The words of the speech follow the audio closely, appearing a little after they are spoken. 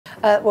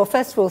Well,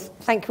 first of all,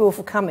 thank you all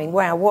for coming.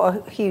 Wow,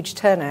 what a huge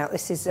turnout.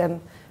 This is a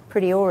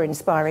pretty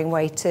awe-inspiring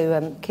way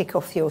to kick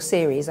off your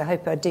series. I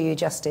hope I do you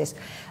justice.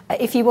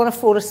 If you want to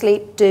fall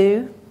asleep,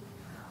 do.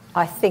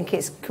 I think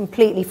it's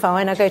completely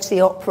fine. I go to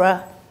the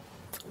opera.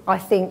 I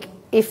think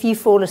if you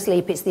fall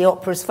asleep, it's the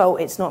opera's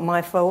fault. It's not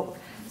my fault.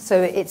 So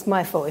it's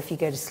my fault if you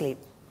go to sleep.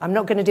 I'm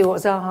not going to do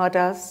what Zaha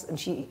does, and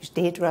she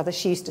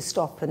used to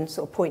stop and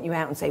sort of point you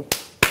out and say,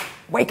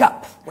 wake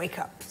up, wake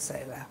up. So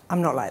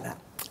I'm not like that.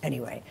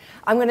 Anyway,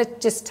 I'm going to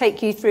just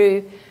take you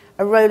through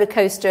a roller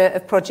coaster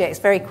of projects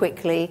very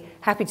quickly.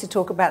 Happy to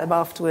talk about them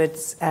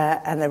afterwards,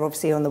 and they're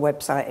obviously on the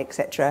website,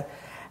 etc.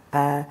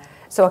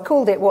 So I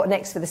called it What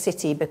Next for the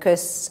City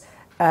because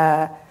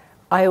I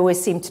always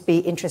seem to be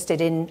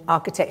interested in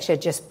architecture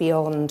just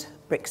beyond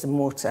bricks and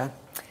mortar.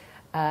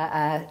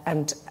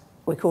 And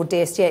we're called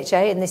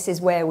DSDHA, and this is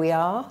where we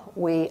are.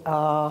 We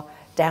are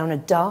down a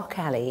dark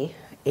alley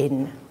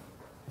in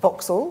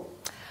Vauxhall,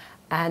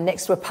 and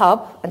next to a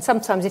pub, and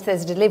sometimes if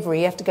there's a delivery,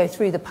 you have to go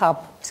through the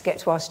pub to get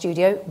to our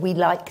studio. We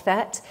like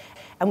that.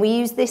 And we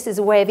use this as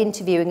a way of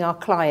interviewing our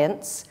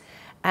clients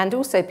and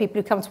also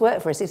people who come to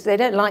work for us. If they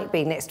don't like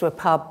being next to a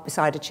pub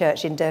beside a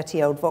church in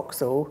dirty old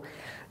Vauxhall,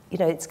 you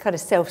know, it's kind of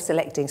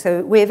self-selecting.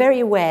 So we're very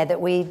aware that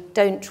we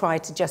don't try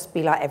to just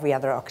be like every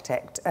other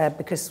architect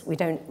because we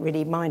don't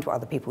really mind what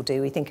other people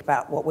do. We think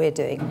about what we're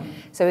doing.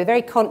 So we're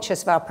very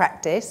conscious of our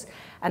practice.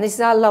 And this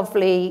is our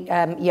lovely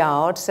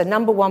yard. So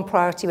number one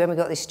priority when we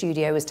got this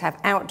studio was to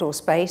have outdoor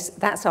space.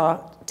 That's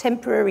our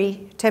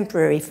temporary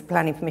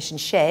planning permission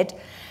shed,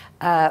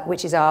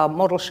 which is our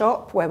model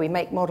shop where we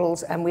make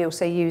models, and we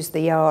also use the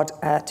yard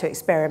to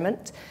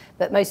experiment.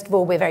 But most of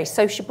all, we're very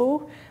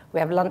sociable. We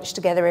have lunch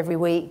together every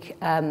week,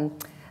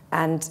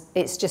 and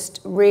it's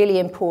just really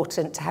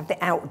important to have the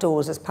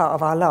outdoors as part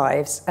of our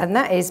lives. And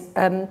that is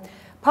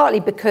partly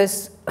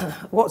because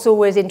what's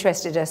always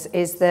interested us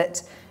is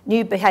that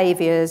new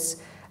behaviours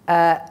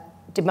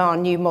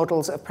demand new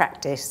models of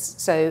practice.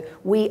 So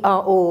we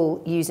are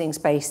all using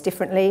space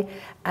differently,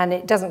 and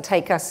it doesn't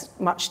take us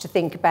much to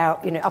think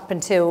about, you know, up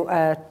until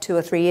 2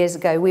 or 3 years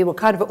ago, we were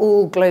kind of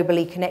all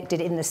globally connected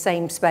in the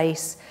same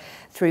space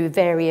through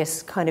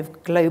various kind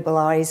of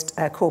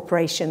globalized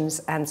corporations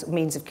and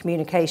means of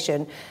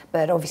communication.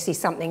 But obviously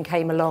something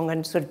came along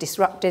and sort of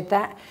disrupted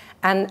that.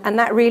 And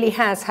that really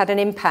has had an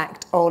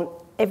impact on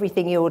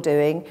everything you're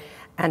doing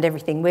and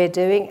everything we're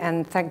doing,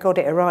 and thank God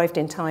it arrived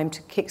in time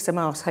to kick some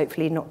ass,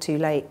 hopefully not too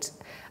late.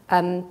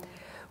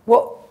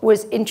 What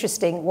was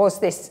interesting was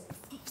this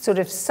sort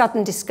of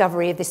sudden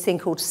discovery of this thing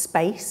called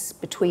space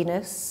between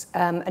us,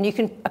 and you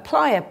can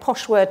apply a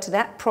posh word to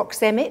that,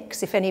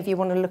 proxemics, if any of you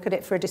want to look at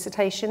it for a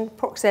dissertation.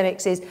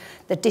 Proxemics is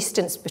the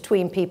distance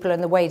between people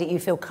and the way that you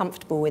feel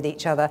comfortable with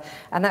each other,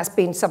 and that's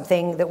been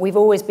something that we've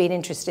always been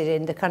interested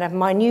in, the kind of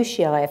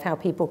minutiae of how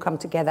people come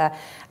together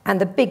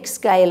and the big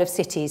scale of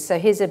cities. So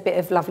here's a bit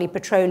of lovely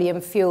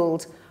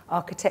petroleum-fueled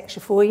architecture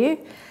for you.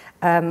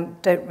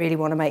 Don't really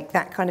want to make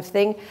that kind of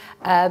thing.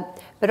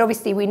 But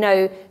obviously we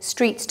know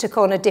streets took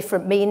on a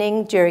different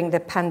meaning during the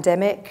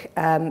pandemic,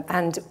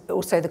 and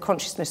also the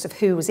consciousness of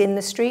who was in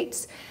the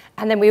streets.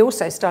 And then we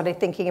also started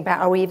thinking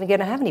about, are we even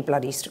going to have any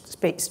bloody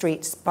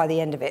streets by the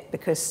end of it?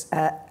 Because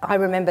I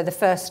remember the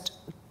first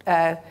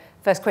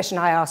question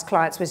I asked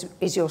clients was,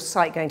 is your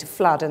site going to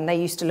flood? And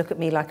they used to look at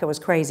me like I was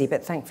crazy,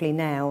 but thankfully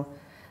now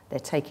they're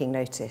taking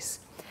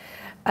notice.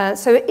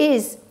 So it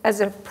is, as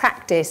a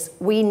practice,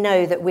 we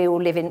know that we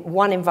all live in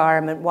one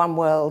environment, one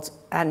world,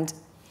 and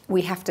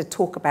we have to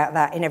talk about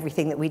that in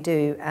everything that we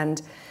do.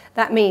 And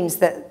that means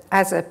that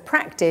as a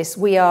practice,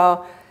 we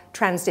are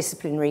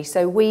transdisciplinary.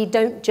 So we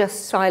don't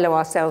just silo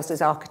ourselves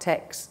as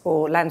architects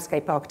or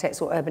landscape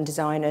architects or urban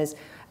designers,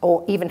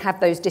 or even have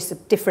those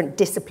different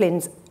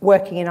disciplines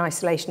working in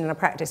isolation in our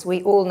practice.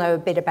 We all know a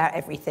bit about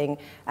everything.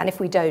 And if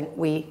we don't,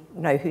 we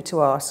know who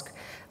to ask.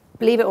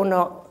 Believe it or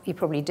not, you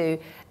probably do,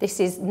 this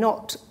is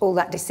not all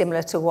that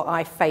dissimilar to what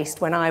I faced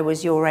when I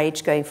was your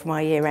age going for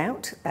my year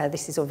out.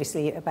 This is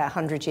obviously about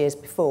 100 years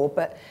before,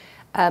 but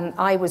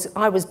I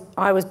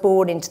was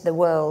born into the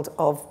world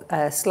of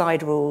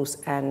slide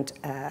rules and,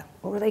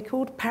 what were they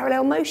called?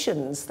 Parallel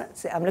motions,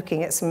 that's it. I'm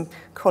looking at some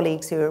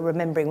colleagues who are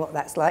remembering what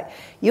that's like.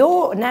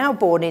 You're now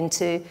born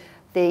into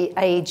the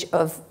age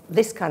of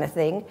this kind of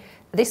thing.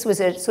 This was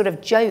a sort of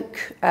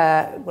joke,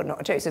 well,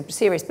 not a joke, it's a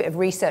serious bit of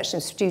research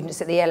some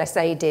students at the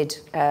LSA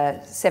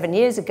did 7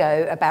 years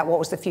ago about what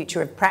was the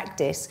future of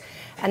practice.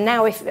 And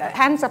now,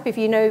 hands up if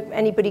you know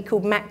anybody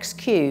called Max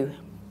Q.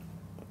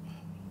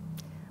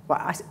 Well,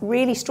 I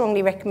really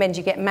strongly recommend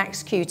you get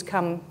Max Q to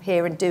come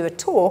here and do a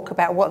talk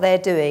about what they're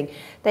doing.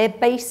 They're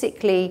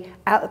basically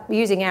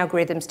using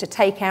algorithms to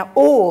take out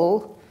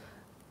all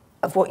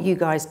of what you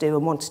guys do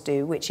and want to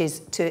do, which is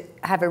to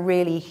have a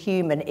really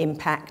human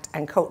impact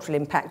and cultural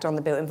impact on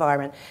the built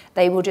environment.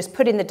 They will just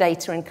put in the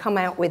data and come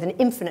out with an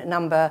infinite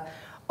number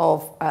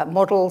of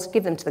models,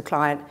 give them to the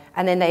client,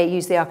 and then they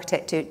use the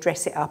architect to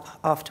dress it up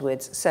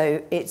afterwards.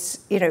 So it's,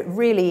 you know,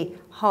 really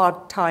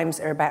hard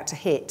times are about to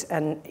hit,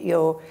 and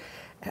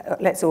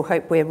let's all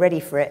hope we're ready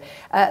for it.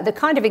 The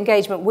kind of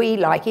engagement we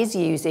like is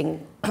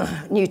using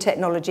new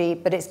technology,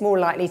 but it's more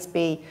likely to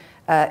be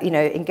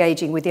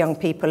engaging with young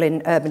people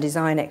in urban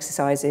design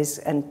exercises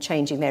and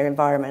changing their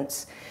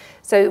environments.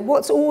 So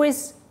what's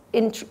always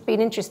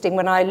been interesting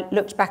when I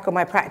looked back on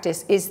my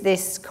practice is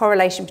this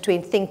correlation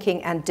between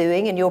thinking and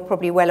doing, and you're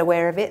probably well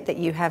aware of it, that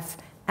you have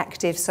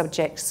active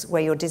subjects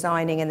where you're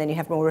designing and then you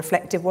have more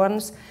reflective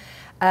ones.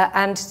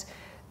 And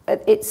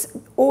it's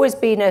always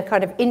been a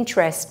kind of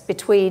interest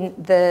between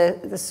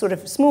the sort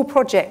of small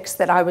projects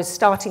that I was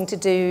starting to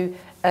do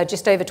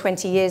just over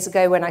 20 years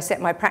ago when I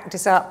set my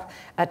practice up.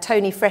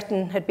 Tony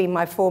Fretton had been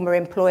my former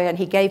employer, and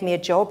he gave me a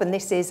job, and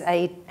this is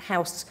a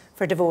house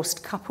for a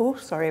divorced couple.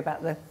 Sorry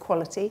about the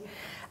quality.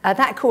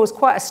 That caused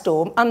quite a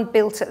storm,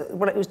 unbuilt,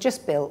 well, it was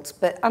just built,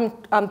 but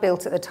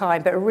unbuilt at the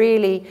time. But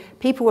really,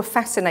 people were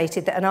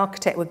fascinated that an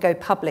architect would go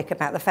public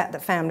about the fact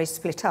that families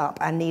split up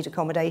and need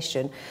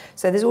accommodation.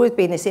 So there's always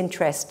been this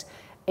interest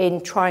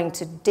in trying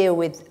to deal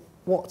with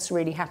what's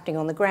really happening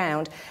on the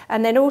ground.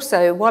 And then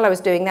also, while I was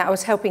doing that, I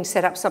was helping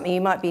set up something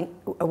you might be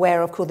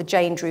aware of called the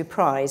Jane Drew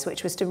Prize,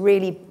 which was to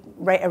really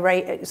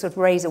sort of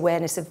raise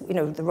awareness of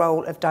the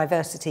role of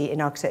diversity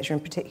in architecture,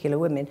 in particular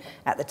women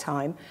at the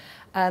time.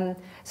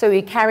 So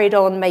we carried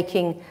on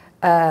making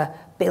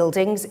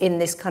buildings in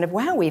this kind of,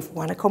 wow, we've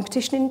won a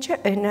competition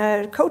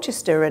in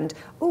Colchester, and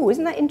oh,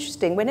 isn't that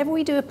interesting? Whenever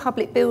we do a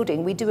public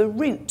building, we do a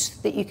route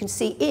that you can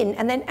see in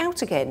and then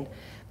out again.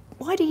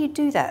 Why do you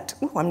do that?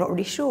 Oh, I'm not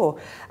really sure.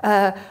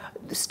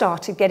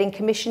 Started getting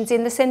commissions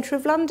in the centre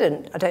of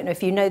London. I don't know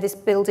if you know this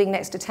building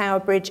next to Tower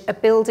Bridge, a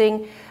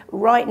building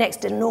right next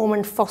to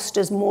Norman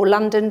Foster's More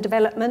London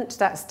development.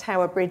 That's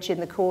Tower Bridge in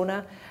the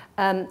corner,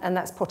 and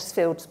that's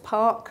Pottersfield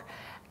Park.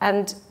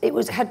 And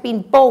it had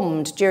been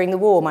bombed during the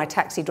war, my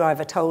taxi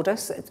driver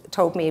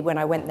told me when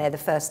I went there the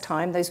first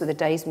time. Those were the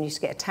days when you used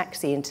to get a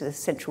taxi into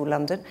central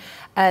London.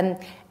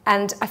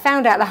 And I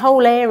found out the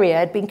whole area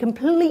had been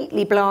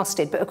completely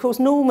blasted. But of course,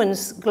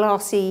 Norman's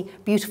glassy,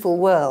 beautiful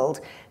world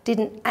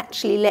didn't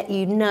actually let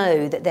you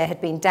know that there had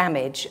been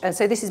damage. And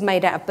so this is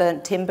made out of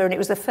burnt timber, and it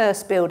was the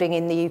first building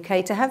in the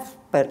UK to have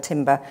burnt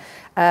timber.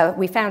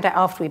 We found out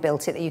after we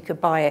built it that you could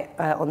buy it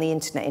on the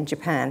internet in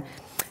Japan,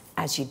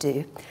 as you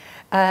do.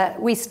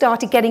 We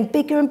started getting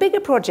bigger and bigger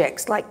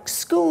projects like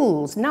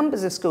schools,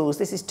 numbers of schools.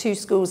 This is 2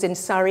 schools in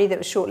Surrey that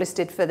were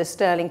shortlisted for the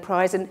Sterling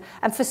Prize. And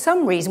for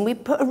some reason, we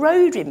put a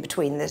road in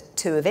between the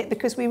 2 of it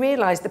because we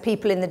realised the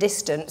people in the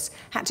distance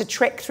had to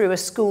trek through a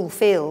school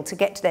field to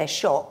get to their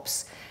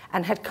shops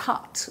and had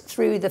cut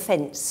through the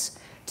fence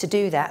to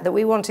do that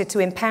we wanted to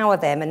empower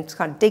them and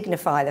kind of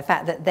dignify the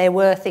fact that there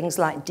were things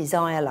like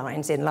desire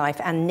lines in life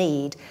and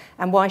need.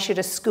 And why should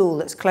a school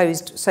that's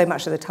closed so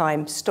much of the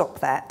time stop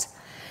that?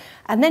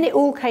 And then it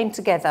all came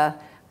together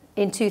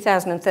in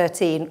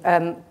 2013.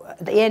 At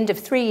the end of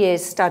 3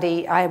 years'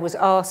 study, I was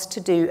asked to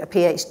do a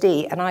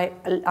PhD, and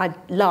I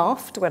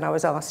laughed when I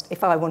was asked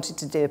if I wanted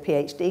to do a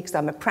PhD, because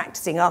I'm a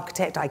practicing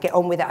architect, I get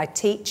on with it, I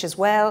teach as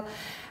well.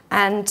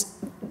 And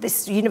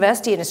this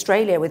university in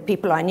Australia with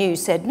people I knew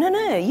said,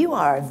 no, you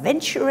are a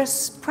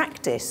venturous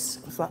practice.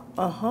 I was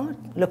like,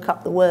 look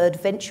up the word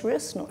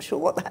venturous, not sure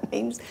what that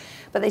means.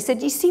 But they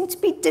said, you seem to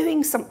be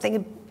doing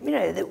something,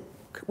 that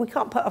we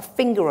can't put a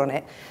finger on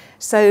it.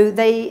 So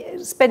I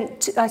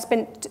spent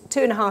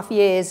 2.5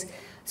 years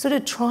sort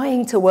of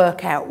trying to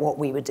work out what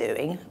we were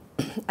doing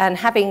and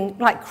having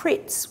like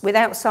crits with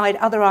outside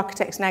other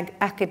architects and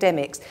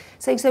academics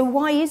saying, so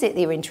why is it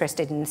that you're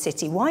interested in the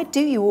city? Why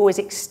do you always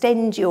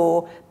extend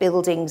your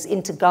buildings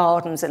into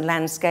gardens and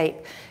landscape?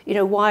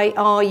 Why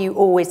are you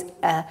always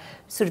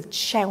sort of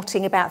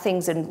shouting about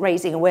things and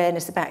raising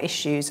awareness about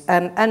issues?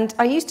 And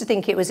I used to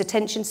think it was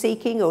attention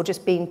seeking or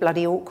just being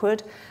bloody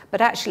awkward, but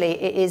actually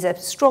it is a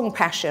strong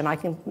passion, I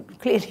can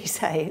clearly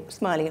say,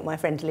 smiling at my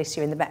friend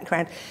Alicia in the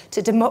background,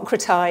 to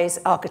democratise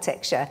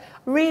architecture.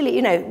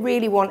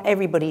 Really want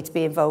everybody to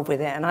be involved with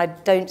it, and I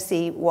don't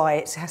see why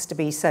it has to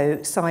be so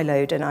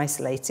siloed and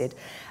isolated,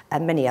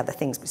 and many other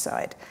things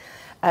beside.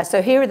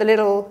 So here are the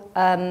little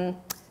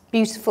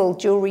beautiful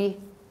jewellery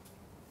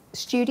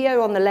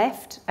studio on the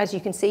left, as you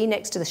can see,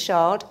 next to the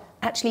Shard.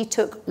 Actually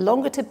took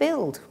longer to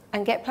build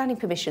and get planning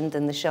permission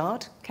than the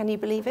Shard. Can you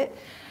believe it?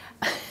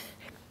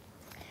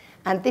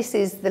 And this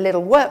is the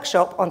little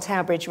workshop on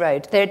Tower Bridge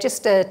Road. They're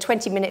just a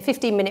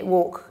 15-minute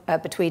walk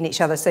between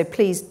each other, so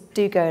please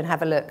do go and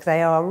have a look.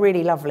 They are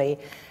really lovely.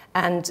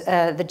 And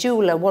the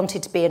jeweller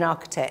wanted to be an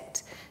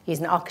architect. He's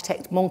an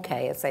architect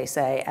manqué, as they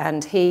say,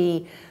 and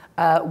he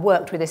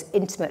worked with us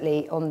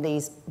intimately on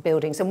these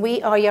buildings. And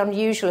we are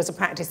unusual as a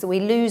practice that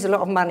we lose a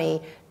lot of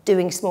money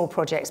doing small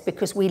projects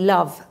because we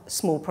love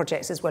small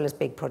projects as well as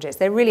big projects.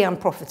 They're really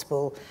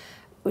unprofitable,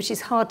 which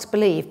is hard to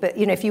believe, but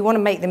if you want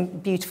to make them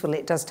beautiful,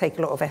 it does take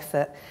a lot of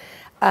effort.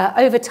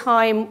 Over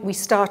time, we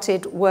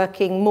started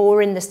working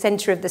more in the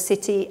centre of the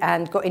city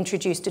and got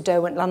introduced to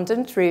Derwent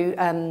London through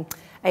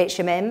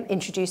HMM,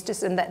 introduced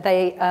us, and that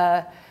they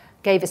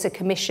gave us a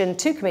commission,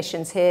 2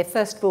 commissions here.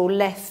 First of all,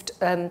 left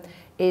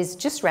is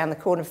just around the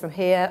corner from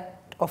here,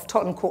 off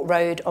Tottenham Court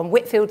Road on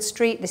Whitfield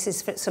Street. This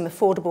is for some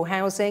affordable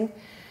housing.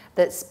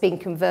 that's been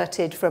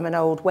converted from an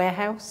old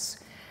warehouse.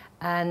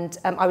 And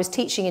I was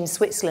teaching in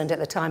Switzerland at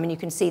the time, and you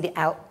can see the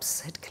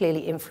Alps had clearly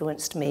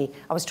influenced me.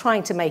 I was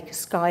trying to make a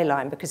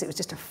skyline because it was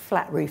just a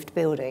flat-roofed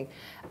building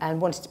and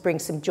wanted to bring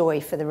some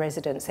joy for the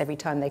residents every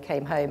time they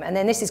came home. And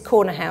then this is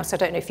Corner House. I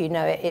don't know if you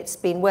know it. It's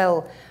been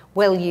well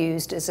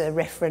used as a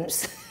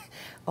reference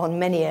on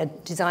many a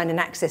design and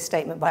access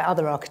statement by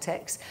other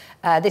architects.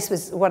 This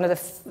was one of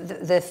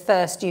the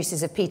first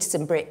uses of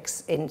Peterson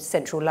bricks in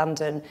central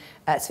London,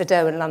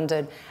 Sverdoen,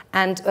 London.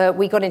 And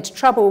we got into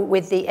trouble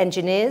with the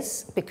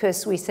engineers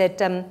because we said,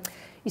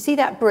 you see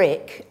that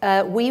brick?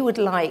 We would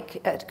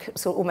like,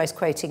 sort of almost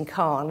quoting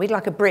Kahn, we'd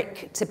like a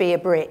brick to be a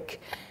brick,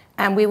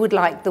 and we would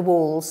like the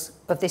walls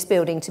of this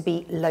building to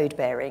be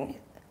load-bearing.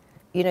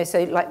 You know,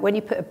 so like when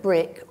you put a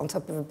brick on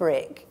top of a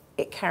brick,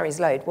 it carries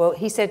load. Well,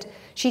 she said,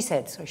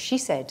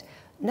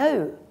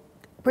 no,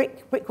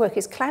 brickwork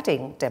is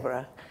cladding,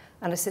 Deborah.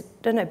 And I said,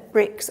 no,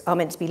 bricks are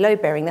meant to be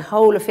load-bearing. The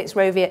whole of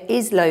Fitzrovia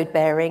is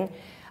load-bearing.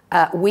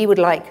 We would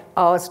like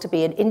ours to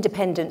be an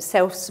independent,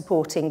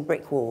 self-supporting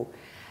brick wall.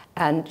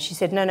 And she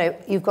said, no,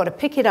 you've got to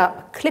pick it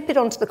up, clip it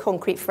onto the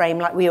concrete frame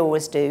like we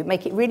always do,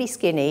 make it really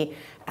skinny,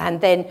 and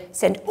then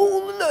send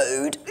all the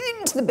load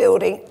into the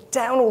building,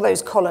 down all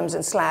those columns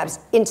and slabs,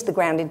 into the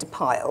ground, into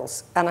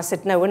piles. And I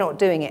said, no, we're not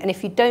doing it. And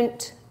if you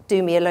don't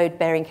do me a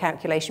load-bearing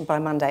calculation by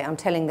Monday, I'm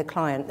telling the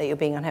client that you're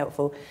being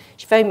unhelpful.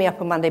 She phoned me up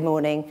on Monday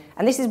morning,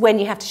 and this is when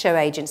you have to show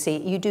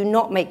agency. You do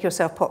not make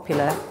yourself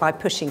popular by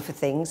pushing for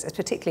things,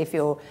 particularly if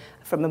you're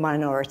from a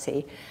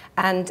minority.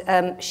 And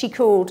she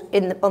called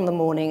on the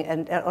morning,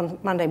 and on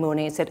Monday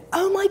morning, and said,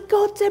 oh my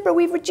God, Deborah,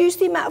 we've reduced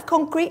the amount of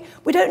concrete.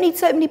 We don't need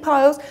so many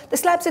piles. The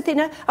slabs are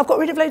thinner. I've got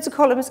rid of loads of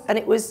columns. And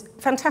it was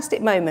a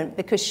fantastic moment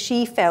because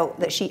she felt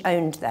that she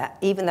owned that,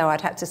 even though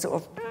I'd had to sort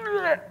of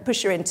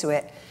push her into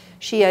it.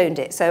 She owned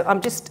it. So I'm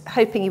just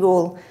hoping you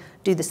all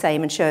do the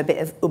same and show a bit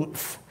of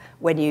oomph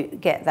when you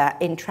get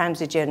that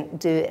intransigent,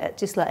 do it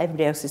just like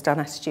everybody else has done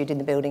attitude in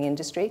the building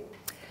industry.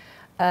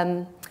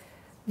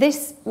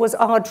 This was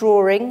our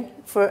drawing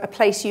for a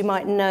place you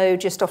might know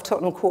just off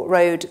Tottenham Court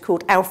Road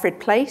called Alfred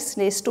Place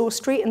near Store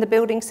Street in the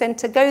building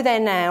centre. Go there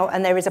now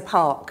and there is a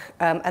park,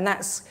 and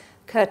that's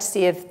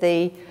courtesy of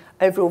the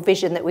overall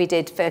vision that we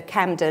did for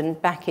Camden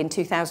back in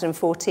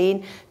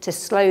 2014 to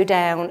slow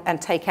down and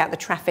take out the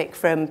traffic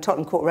from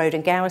Tottenham Court Road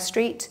and Gower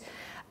Street,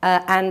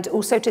 and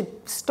also to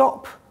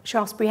stop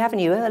Shaftesbury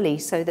Avenue early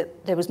so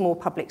that there was more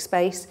public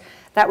space.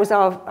 That was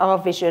our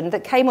vision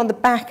that came on the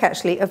back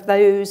actually of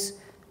those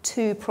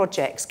two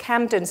projects.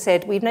 Camden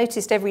said, we've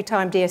noticed every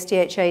time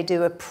DSDHA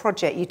do a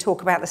project, you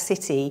talk about the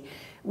city.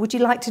 Would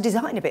you like to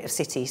design a bit of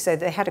city? So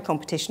they had a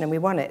competition and we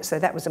won it. So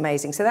that was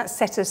amazing. So that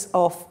set us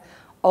off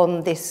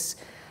on this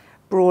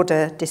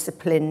broader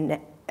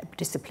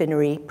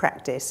disciplinary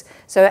practice.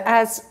 So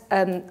as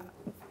I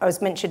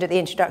was mentioned at the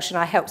introduction,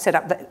 I helped set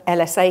up the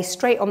LSA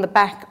straight on the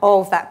back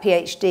of that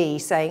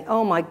PhD saying,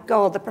 oh my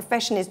God, the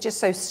profession is just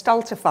so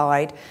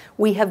stultified.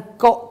 We have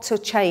got to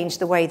change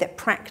the way that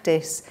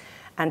practice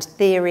and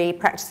theory,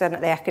 practice and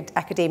the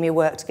academia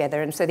work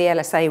together. And so the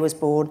LSA was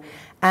born.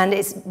 And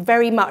it's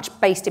very much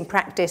based in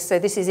practice. So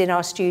this is in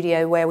our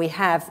studio where we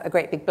have a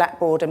great big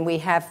blackboard and we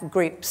have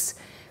groups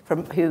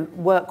who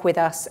work with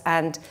us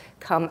and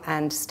come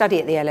and study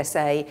at the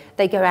LSA.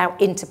 They go out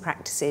into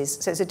practices.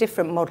 So it's a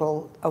different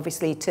model,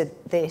 obviously, to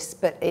this,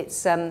 but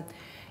it's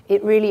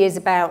it really is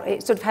about,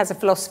 it sort of has a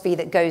philosophy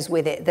that goes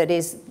with it, that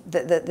is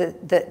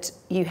that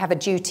you have a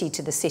duty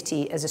to the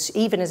city,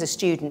 even as a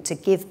student, to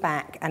give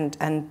back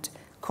and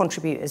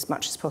contribute as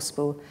much as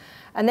possible.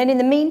 And then in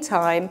the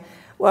meantime,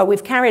 well,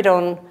 we've carried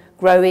on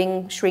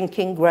growing,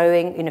 shrinking,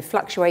 growing,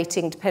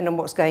 fluctuating, depending on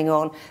what's going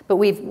on. But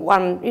we've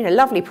won,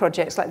 lovely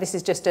projects, like this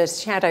is just a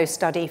shadow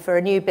study for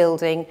a new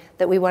building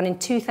that we won in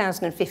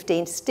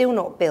 2015, still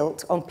not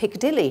built, on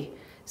Piccadilly.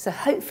 So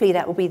hopefully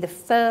that will be the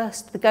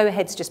first, the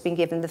go-ahead's just been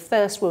given, the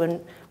first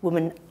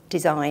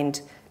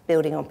woman-designed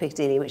building on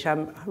Piccadilly, which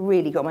I'm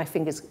really got my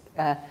fingers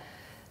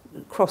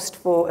crossed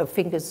for,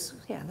 fingers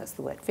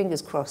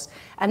crossed.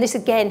 And this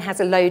again has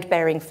a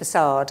load-bearing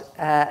facade.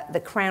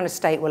 The Crown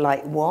Estate were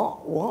like,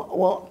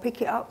 what?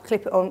 Pick it up,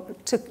 clip it on.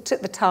 Took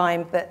the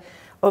time, but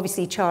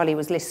obviously Charlie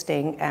was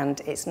listing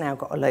and it's now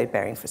got a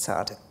load-bearing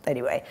facade.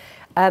 Anyway,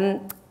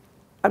 I'm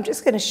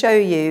just going to show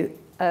you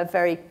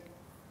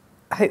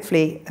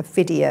hopefully a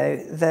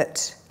video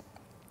that,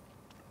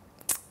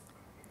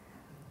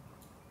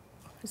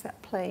 is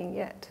that playing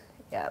yet?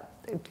 Yeah.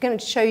 I'm going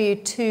to show you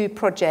two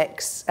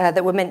projects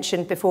that were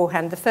mentioned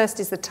beforehand. The first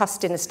is the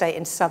Tustin Estate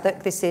in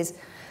Southwark. This is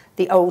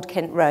the Old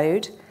Kent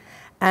Road.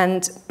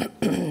 And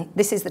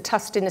this is the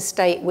Tustin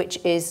Estate, which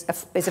is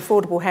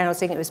affordable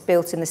housing. It was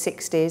built in the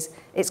 60s.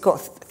 It's got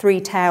 3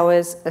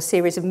 towers, a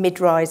series of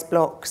mid-rise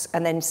blocks,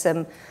 and then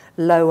some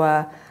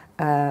lower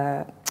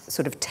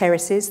sort of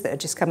terraces that are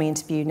just coming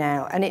into view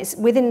now. And it's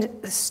within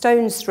a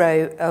stone's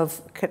throw of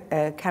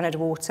Canada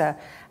Water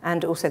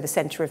and also the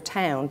centre of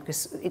town,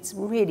 because it's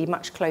really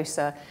much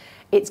closer.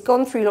 It's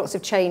gone through lots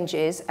of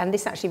changes, and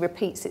this actually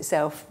repeats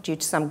itself due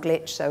to some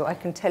glitch, so I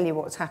can tell you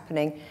what's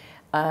happening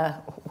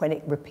when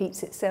it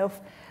repeats itself.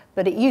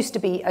 But it used to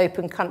be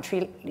open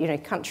country, you know,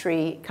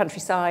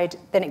 countryside.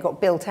 Then it got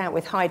built out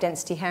with high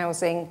density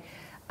housing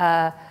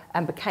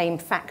and became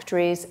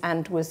factories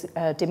and was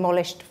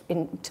demolished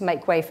to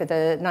make way for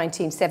the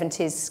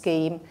 1970s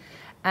scheme.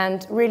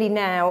 And really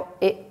now,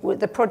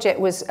 the project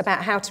was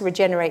about how to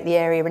regenerate the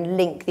area and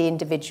link the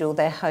individual,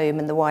 their home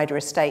and the wider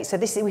estate. So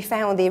we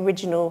found the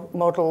original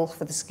model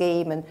for the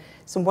scheme and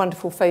some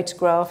wonderful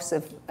photographs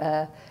of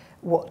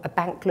what a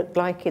bank looked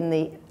like in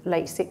the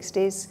late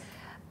 60s.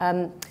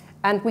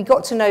 And we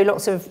got to know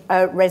lots of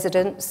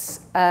residents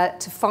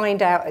to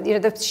find out, you know,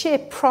 the sheer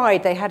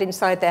pride they had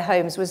inside their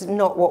homes was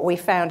not what we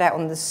found out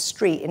on the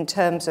street in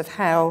terms of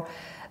how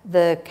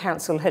the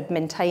council had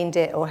maintained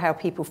it or how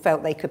people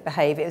felt they could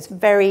behave. It was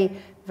very,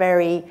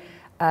 very,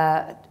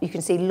 you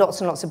can see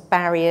lots and lots of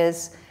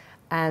barriers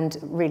and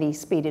really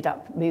speeded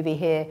up movie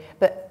here.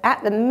 But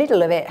at the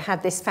middle of it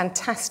had this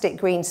fantastic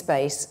green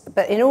space.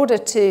 But in order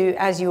to,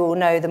 as you all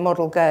know, the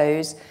model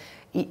goes,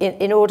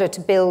 in order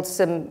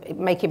to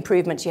make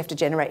improvements, you have to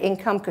generate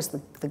income because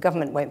the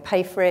government won't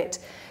pay for it.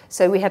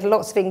 So we had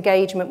lots of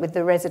engagement with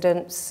the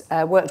residents,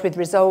 worked with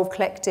Resolve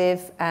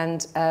Collective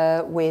and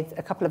with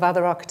a couple of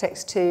other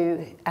architects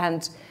too.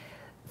 And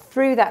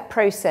through that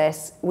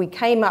process, we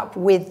came up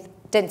with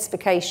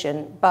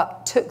densification,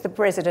 but took the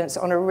residents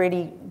on a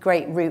really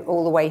great route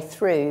all the way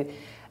through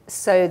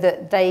so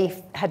that they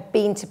had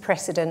been to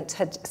precedent,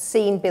 had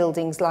seen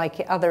buildings like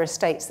it, other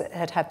estates that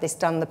had had this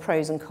done, the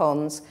pros and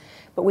cons.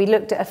 But we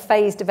looked at a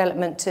phased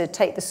development to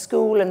take the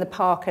school and the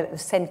park at the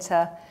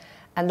centre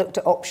and looked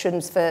at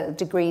options for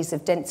degrees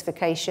of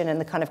densification and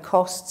the kind of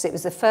costs. It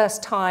was the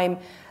first time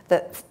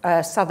that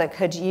Southwark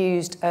had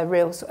used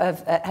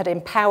had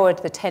empowered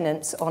the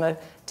tenants on a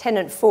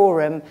tenant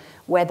forum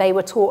where they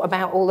were taught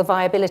about all the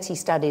viability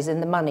studies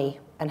and the money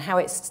and how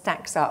it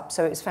stacks up.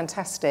 So it was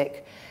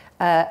fantastic.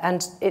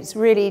 And it's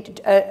really,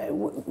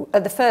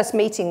 at the first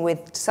meeting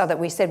with Southwark,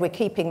 we said we're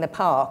keeping the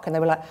park. And they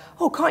were like,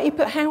 oh, can't you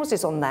put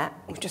houses on that?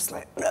 We're just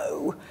like,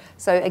 no.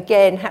 So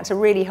again, had to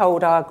really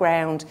hold our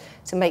ground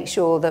to make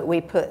sure that we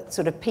put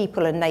sort of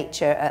people and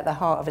nature at the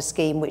heart of a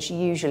scheme, which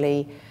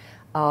usually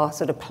are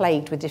sort of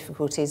plagued with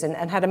difficulties,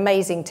 and had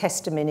amazing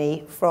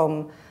testimony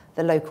from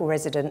the local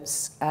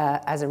residents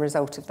as a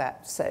result of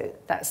that. So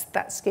that's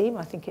that scheme.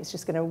 I think it's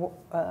just going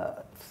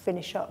to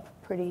finish up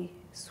pretty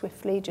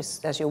swiftly,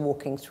 just as you're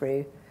walking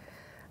through.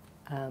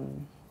 There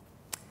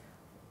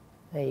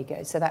you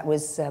go. So that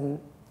was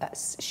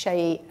that's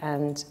Shay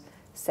and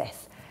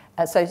Seth.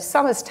 So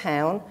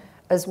Somerstown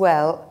as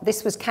well.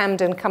 This was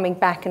Camden coming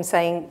back and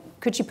saying,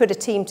 could you put a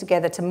team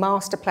together to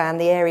master plan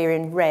the area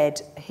in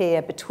red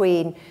here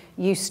between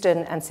Euston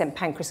and St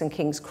Pancras and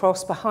King's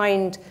Cross,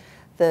 behind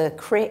the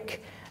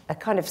crick, a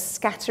kind of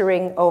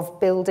scattering of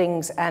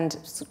buildings and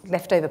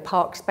leftover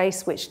park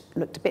space, which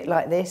looked a bit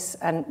like this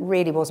and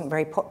really wasn't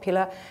very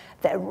popular.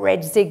 The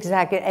red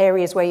zigzag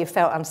areas where you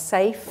felt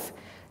unsafe.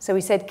 So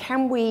we said,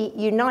 can we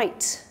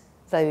unite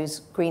those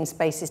green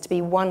spaces to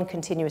be one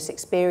continuous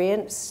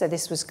experience? So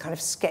this was kind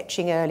of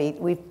sketching early.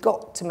 We've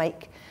got to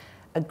make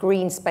a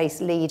green space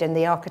lead and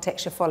the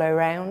architecture follow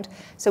around.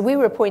 So we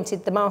were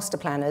appointed the master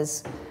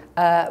planners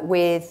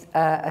with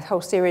a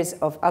whole series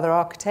of other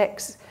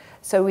architects.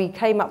 So we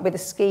came up with a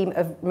scheme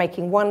of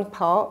making one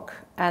park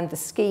and the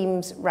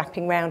schemes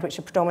wrapping round, which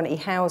are predominantly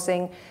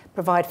housing,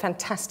 provide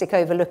fantastic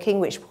overlooking,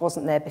 which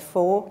wasn't there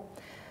before.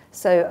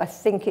 So I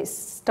think it's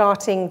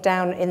starting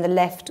down in the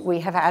left, we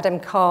have Adam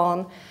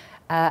Khan,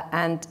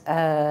 and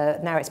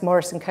now it's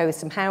Morris & Co with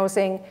some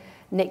housing,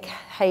 Nick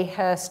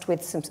Hayhurst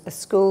with a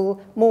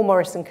school, more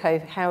Morris & Co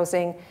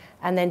housing,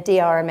 and then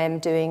DRMM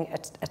doing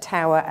a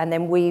tower, and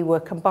then we were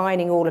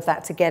combining all of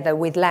that together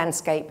with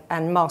landscape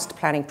and master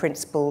planning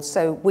principles.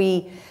 So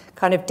we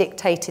kind of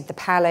dictated the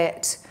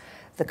palette,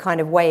 the kind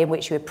of way in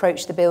which you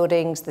approach the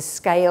buildings, the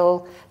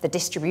scale, the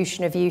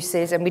distribution of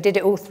uses, and we did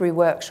it all through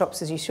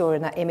workshops, as you saw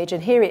in that image.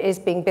 And here it is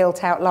being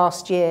built out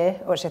last year,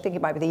 which I think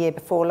it might be the year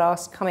before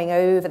last, coming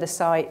over the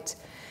site.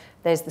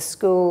 There's the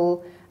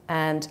school,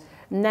 and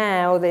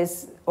now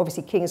there's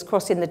obviously King's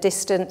Cross in the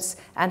distance,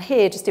 and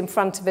here just in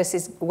front of us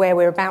is where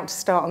we're about to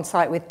start on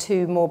site with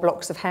 2 more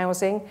blocks of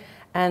housing.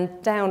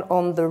 And down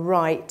on the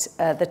right,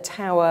 the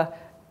tower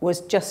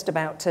was just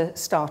about to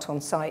start on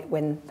site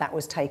when that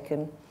was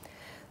taken.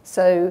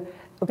 So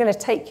we're going to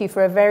take you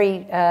for a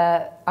very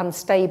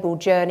unstable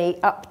journey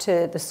up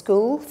to the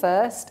school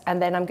first, and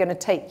then I'm going to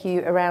take you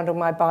around on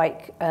my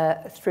bike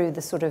through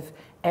the sort of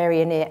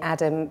area near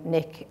Adam,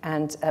 Nick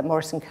and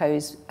Morris &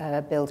 Co.'s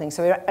building.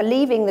 So we're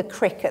leaving the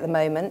crick at the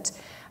moment,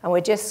 and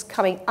we're just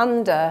coming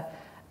under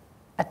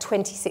a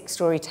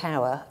 26-storey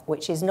tower,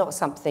 which is not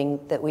something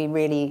that we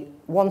really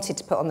wanted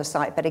to put on the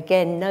site, but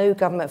again, no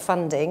government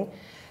funding.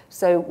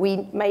 So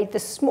we made the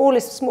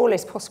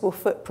smallest possible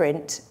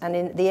footprint, and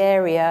in the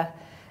area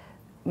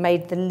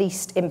made the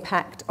least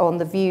impact on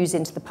the views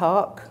into the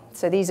park.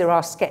 So these are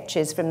our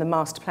sketches from the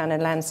master plan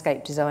and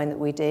landscape design that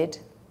we did.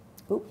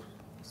 Oops,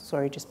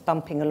 sorry, just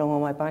bumping along on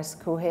my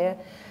bicycle here.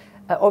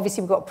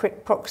 Obviously, we've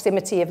got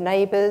proximity of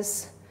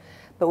neighbours,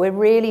 but we're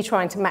really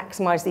trying to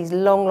maximise these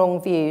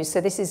long views.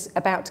 So this is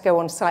about to go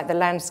on site, the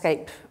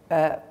landscape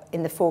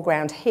in the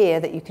foreground here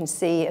that you can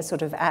see a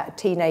sort of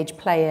teenage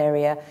play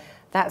area.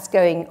 That's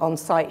going on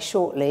site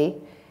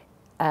shortly,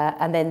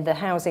 and then the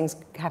housing's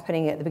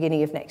happening at the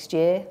beginning of next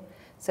year.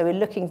 So we're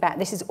looking back.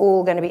 This is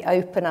all going to be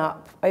opened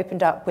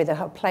up with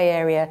a play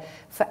area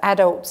for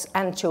adults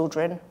and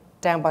children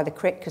down by the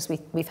creek, because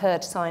we've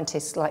heard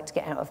scientists like to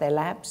get out of their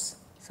labs.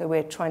 So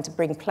we're trying to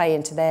bring play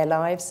into their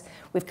lives.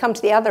 We've come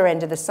to the other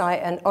end of the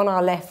site, and on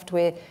our left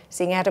we're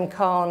seeing Adam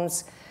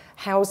Kahn's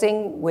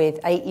housing with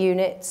 8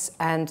 units,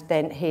 and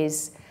then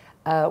his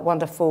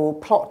wonderful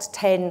Plot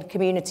 10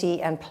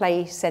 community and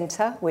play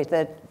centre with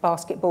a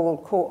basketball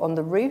court on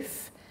the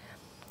roof.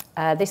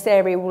 This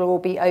area will all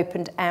be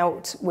opened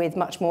out with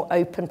much more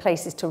open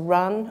places to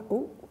run.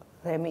 Ooh,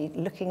 let me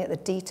looking at the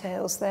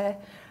details there.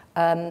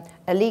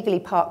 A legally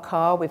parked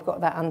car, we've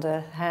got that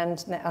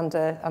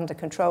under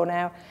control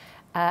now.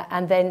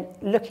 And then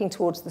looking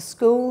towards the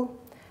school,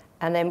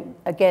 and then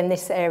again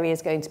this area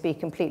is going to be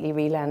completely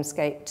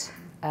re-landscaped.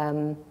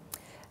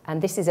 And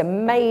this is a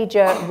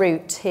major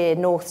route here,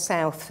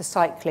 north-south, for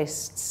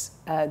cyclists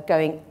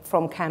going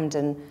from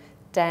Camden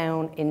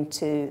down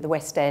into the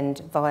West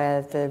End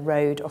via the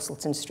road,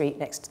 Osselton Street,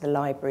 next to the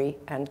library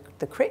and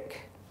the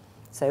crick.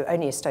 So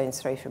only a stone's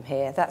throw from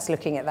here. That's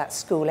looking at that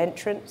school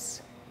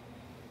entrance.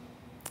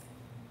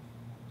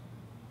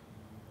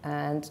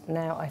 And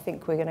now I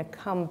think we're going to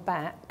come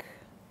back.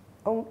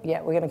 Oh,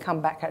 yeah, we're going to come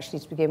back actually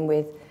to begin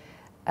with.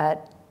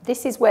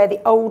 This is where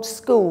the old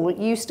school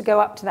used to go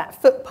up to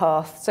that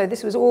footpath. So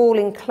this was all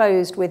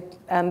enclosed with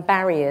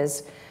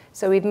barriers.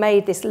 So we've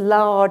made this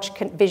large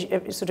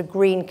sort of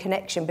green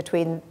connection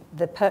between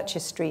the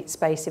Purchase Street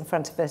space in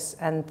front of us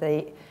and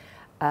the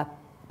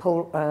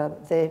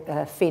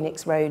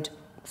Phoenix Road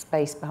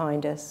space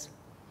behind us.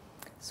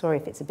 Sorry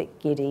if it's a bit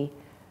giddy.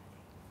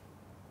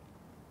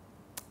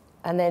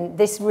 And then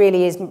this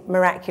really is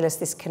miraculous,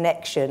 this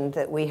connection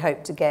that we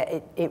hope to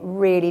get. It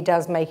really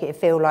does make it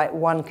feel like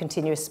one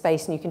continuous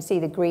space. And you can see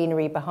the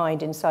greenery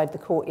behind inside the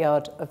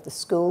courtyard of the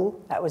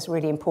school. That was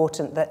really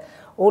important, that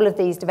all of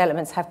these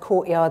developments have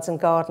courtyards and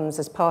gardens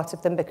as part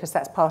of them, because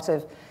that's part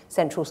of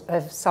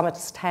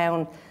Somers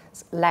Town's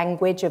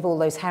language. Of all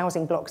those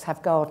housing blocks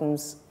have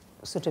gardens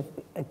sort of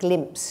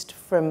glimpsed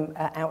from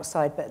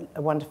outside, but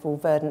a wonderful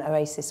verdant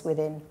oasis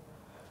within.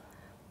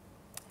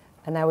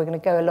 And now we're going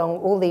to go along.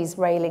 All these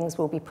railings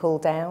will be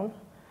pulled down,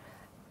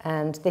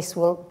 and this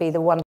will be the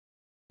wonderful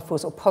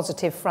sort of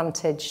positive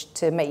frontage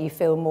to make you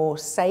feel more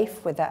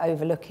safe with that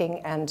overlooking,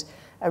 and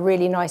a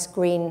really nice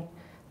green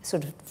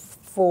sort of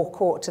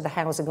forecourt to the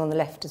housing on the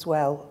left as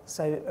well.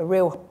 So a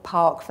real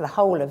park for the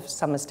whole of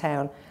Somers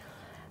Town.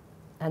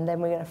 And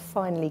then we're going to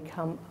finally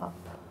come up,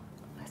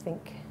 I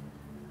think,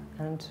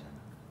 and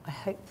I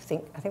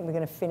think we're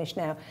going to finish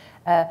now.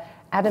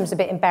 Adam's a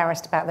bit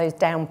embarrassed about those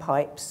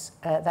downpipes.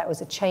 That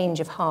was a change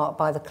of heart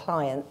by the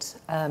client.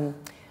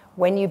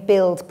 When you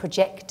build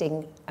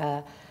projecting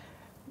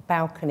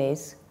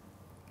balconies,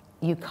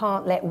 you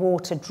can't let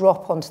water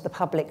drop onto the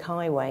public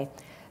highway.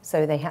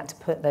 So they had to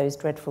put those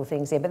dreadful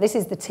things in. But this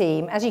is the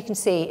team. As you can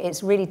see,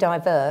 it's really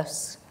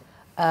diverse,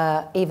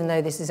 even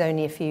though this is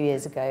only a few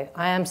years ago.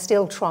 I am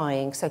still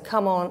trying. So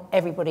come on,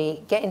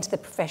 everybody, get into the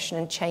profession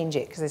and change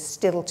it, because there's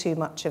still too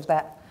much of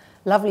that.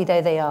 Lovely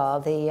though they are,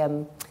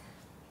 the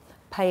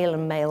Pale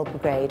and Male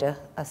Brigade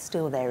are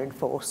still there in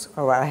force.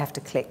 All right, I have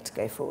to click to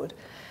go forward.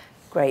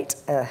 Great.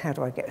 How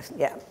do I get?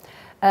 Yeah.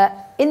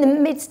 In the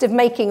midst of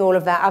making all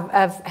of that,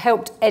 I've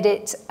helped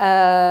edit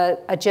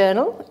a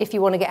journal. If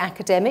you want to get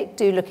academic,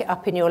 do look it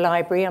up in your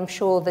library. I'm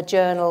sure the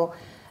journal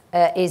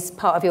is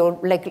part of your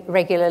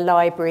regular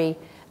library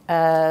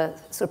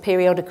sort of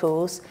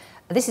periodicals.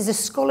 This is a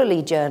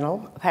scholarly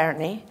journal,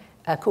 apparently,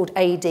 called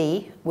AD,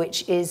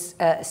 which is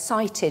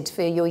cited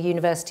for your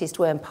universities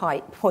to earn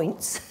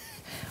points.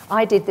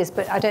 I did this,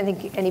 but I don't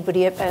think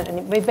anybody,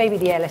 maybe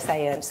the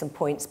LSA earned some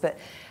points, but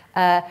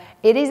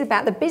it is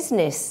about the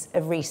business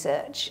of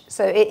research.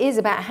 So it is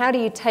about how do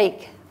you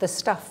take the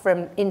stuff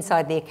from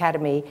inside the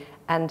academy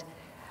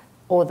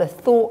or the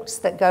thoughts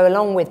that go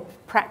along with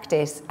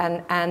practice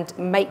and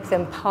make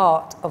them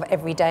part of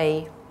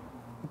everyday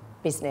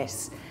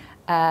business.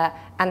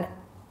 And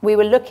we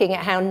were looking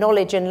at how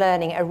knowledge and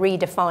learning are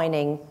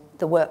redefining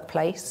the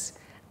workplace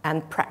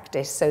and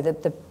practice, so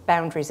that the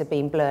boundaries have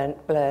been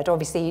blurred.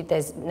 Obviously,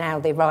 there's now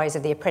the rise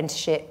of the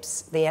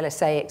apprenticeships, the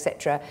LSA,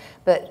 etc.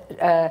 But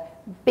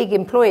big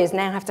employers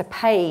now have to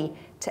pay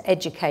to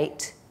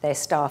educate their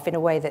staff in a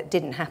way that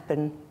didn't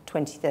happen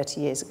 20,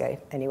 30 years ago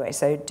anyway.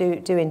 So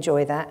do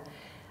enjoy that.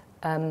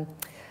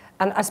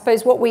 And I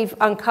suppose what we've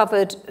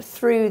uncovered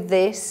through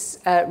this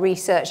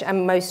research,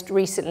 and most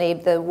recently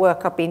the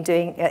work I've been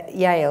doing at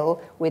Yale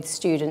with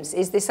students,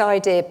 is this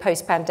idea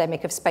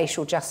post-pandemic of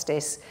spatial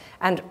justice,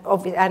 and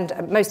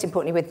most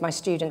importantly with my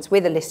students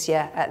with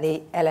Alicia at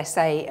the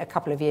LSA a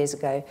couple of years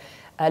ago,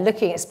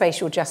 looking at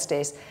spatial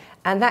justice.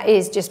 And that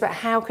is just about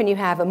how can you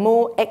have a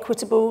more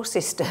equitable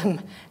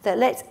system that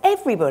lets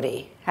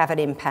everybody have an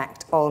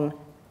impact on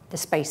the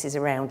spaces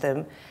around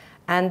them.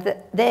 and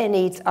that their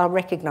needs are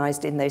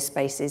recognised in those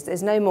spaces.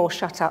 There's no more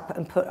shut up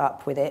and put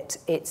up with it.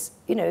 It's,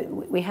 you know,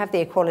 we have the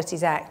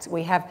Equalities Act,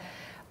 we have,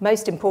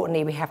 most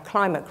importantly, we have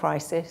climate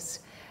crisis,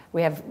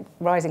 we have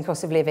rising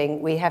cost of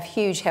living, we have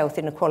huge health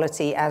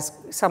inequality, as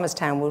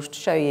Somerstown will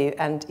show you,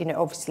 and, you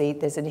know, obviously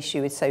there's an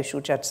issue with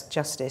social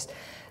justice.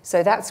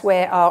 So that's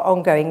where our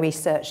ongoing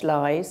research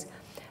lies,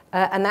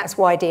 and that's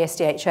why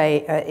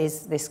DSDHA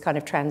is this kind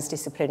of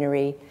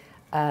transdisciplinary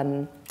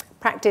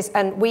practice,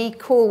 and we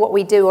call what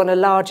we do on a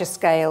larger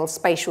scale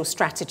spatial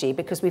strategy,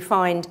 because we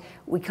find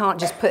we can't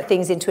just put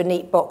things into a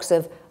neat box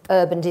of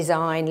urban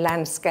design,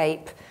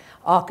 landscape,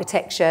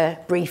 architecture,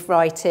 brief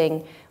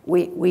writing.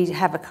 We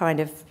have a kind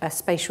of a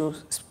spatially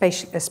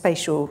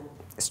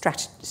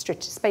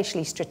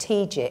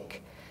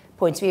strategic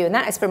point of view, and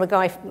that is from a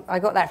guy, I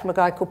got that from a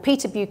guy called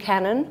Peter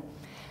Buchanan,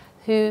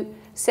 who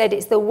said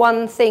it's the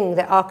one thing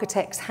that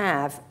architects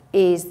have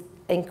is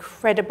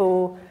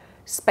incredible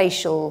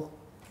spatial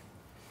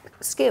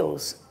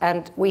skills,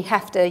 and we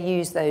have to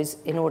use those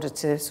in order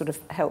to sort of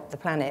help the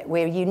planet.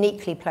 We're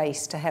uniquely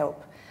placed to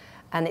help,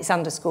 and it's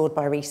underscored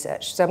by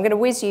research. So I'm going to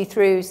whiz you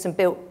through some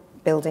built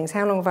buildings.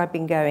 How long have I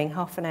been going?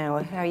 Half an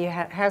hour.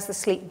 How's the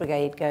Sleep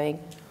Brigade going?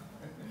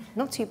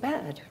 Not too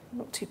bad,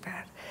 not too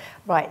bad.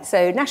 Right,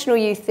 so National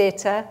Youth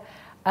Theatre,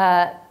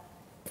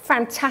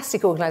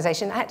 fantastic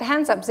organisation.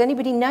 Hands up, does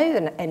anybody know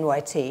the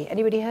NYT?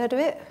 Anybody heard of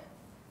it?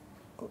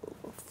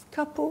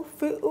 Couple,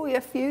 oh yeah,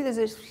 a few, there's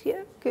a,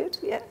 yeah, good,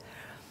 yeah.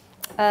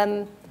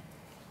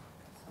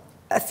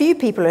 A few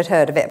people had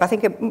heard of it, but I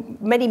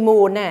think many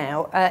more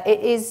now.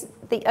 It is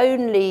the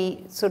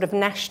only sort of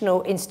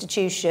national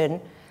institution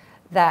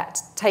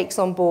that takes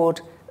on board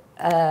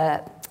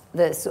the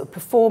sort of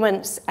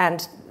performance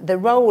and the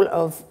role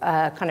of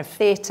kind of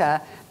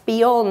theatre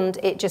beyond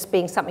it just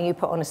being something you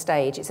put on a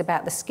stage. It's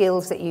about the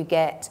skills that you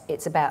get,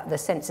 it's about the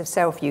sense of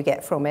self you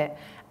get from it,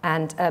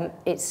 and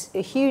it's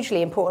a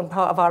hugely important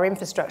part of our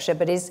infrastructure,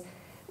 but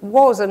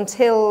was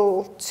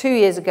until 2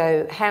 years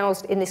ago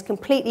housed in this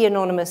completely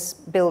anonymous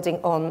building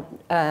on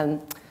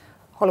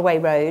Holloway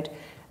Road,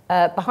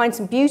 behind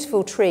some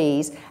beautiful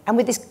trees, and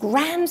with this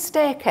grand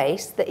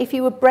staircase that if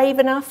you were brave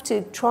enough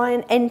to try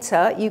and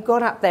enter, you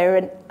got up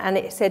there and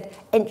it said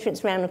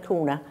entrance round the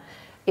corner.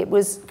 It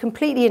was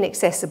completely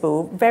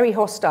inaccessible, very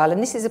hostile,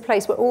 and this is a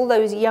place where all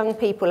those young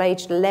people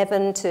aged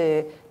 11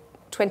 to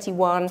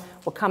 21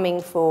 were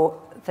coming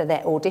for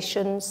their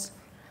auditions,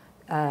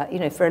 you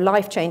know, for a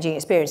life-changing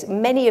experience.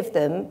 Many of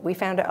them, we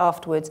found out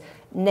afterwards,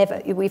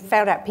 we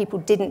found out people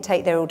didn't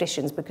take their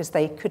auditions because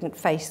they couldn't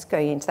face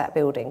going into that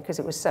building because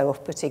it was so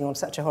off-putting on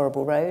such a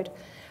horrible road.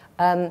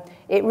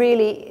 It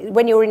really,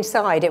 when you're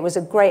inside, it was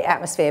a great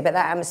atmosphere, but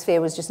that atmosphere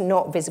was just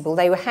not visible.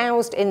 They were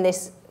housed in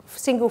this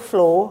single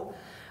floor,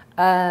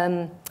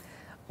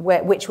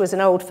 which was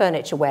an old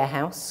furniture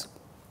warehouse.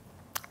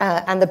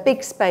 And the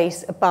big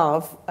space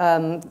above,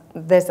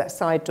 there's that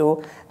side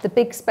door, the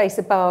big space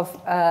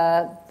above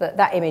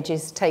that image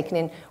is taken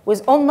in,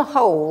 was on the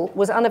whole,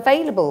 was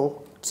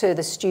unavailable to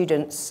the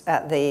students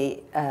at the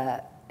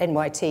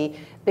NYT,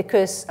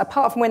 because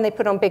apart from when they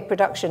put on big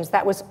productions,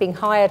 that was being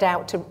hired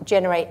out to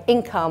generate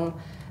income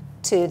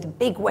to the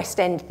big West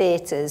End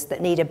theatres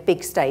that need a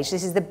big stage.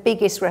 This is the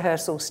biggest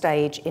rehearsal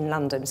stage in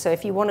London. So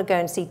if you want to go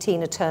and see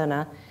Tina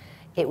Turner,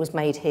 it was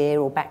made here,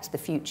 or Back to the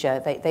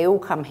Future. They all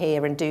come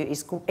here and do,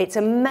 it's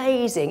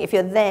amazing if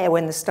you're there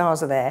when the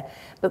stars are there,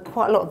 but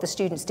quite a lot of the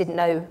students didn't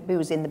know who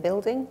was in the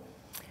building.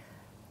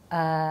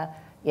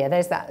 Yeah,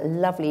 there's that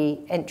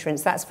lovely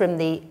entrance. That's from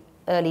the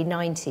early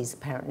 90s,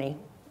 apparently.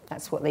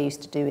 That's what they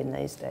used to do in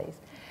those days.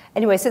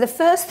 Anyway, so the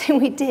first thing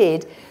we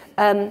did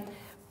when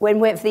we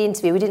went for the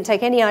interview, we didn't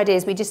take any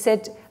ideas. We just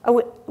said,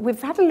 oh,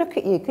 we've had a look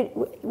at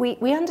you.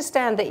 We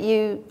understand that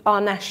you are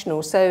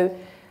national, so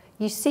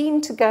you seem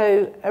to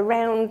go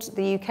around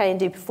the UK and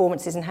do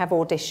performances and have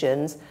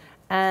auditions,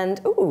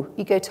 and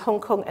you go to Hong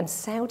Kong and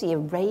Saudi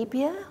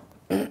Arabia?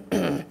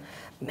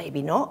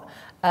 Maybe not.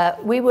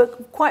 We were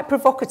quite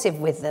provocative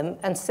with them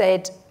and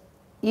said,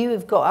 you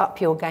have got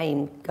up your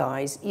game,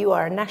 guys. You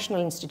are a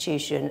national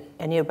institution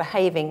and you're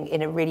behaving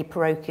in a really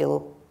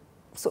parochial,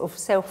 sort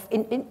of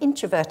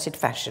introverted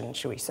fashion,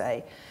 shall we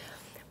say.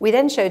 We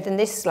then showed them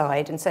this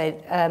slide and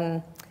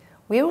said,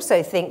 we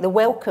also think the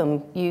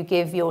welcome you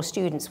give your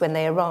students when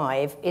they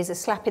arrive is a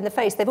slap in the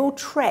face. They've all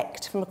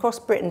trekked from across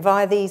Britain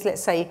via these,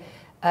 let's say,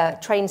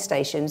 train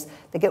stations.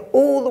 They go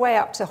all the way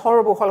up to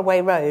horrible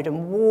Holloway Road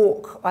and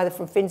walk either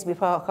from Finsbury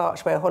Park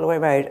Archway or Holloway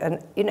Road.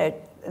 And, you know,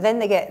 then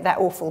they get that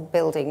awful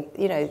building.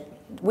 You know,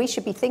 we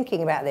should be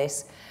thinking about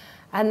this.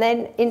 And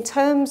then in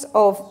terms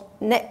of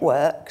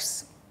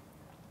networks,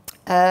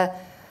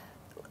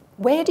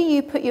 where do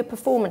you put your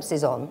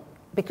performances on?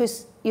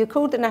 Because you're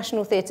called the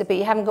National Theatre, but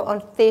you haven't got a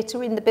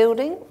theatre in the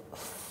building.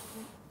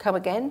 Come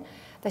again.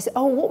 They said,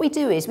 oh, what we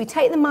do is we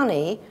take the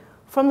money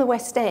from the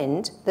West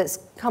End that's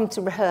come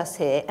to rehearse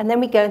here, and then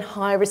we go and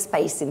hire a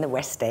space in the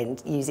West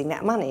End using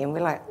that money. And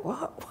we're like,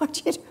 what?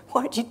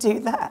 Why'd you do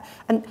that?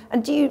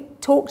 And do you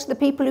talk to the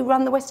people who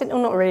run the West End?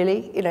 Oh, not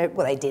really. You know,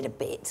 well, they did a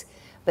bit.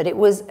 But it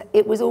was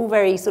all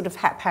very sort of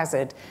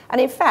haphazard.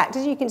 And in fact,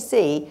 as you can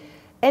see,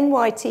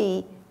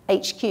 NYT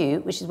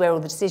HQ, which is where all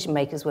the decision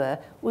makers were,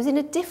 was in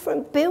a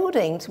different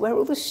building to where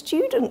all the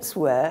students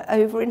were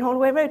over in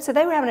Holloway Road. So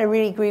they were having a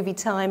really groovy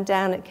time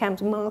down at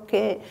Camden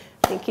Market,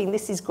 thinking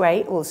this is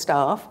great, all the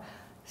staff.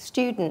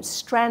 Students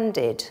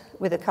stranded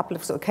with a couple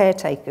of sort of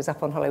caretakers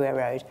up on Holloway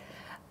Road.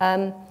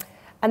 And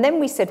then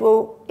we said,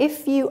 well,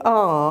 if you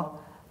are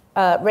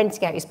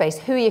renting out your space,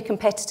 who are your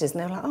competitors? And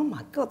they were like, oh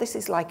my God, this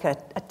is like a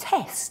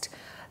test.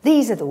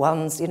 These are the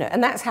ones, you know,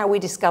 and that's how we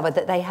discovered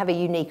that they have a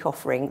unique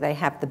offering. They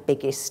have the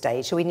biggest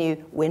stage. So we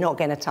knew we're not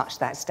going to touch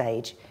that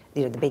stage,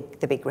 you know,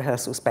 the big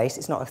rehearsal space.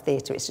 It's not a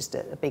theatre, it's just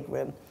a big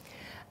room.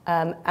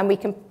 And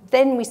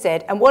then we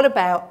said, and what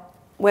about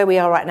where we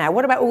are right now?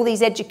 What about all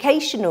these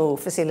educational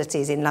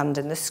facilities in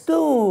London, the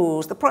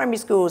schools, the primary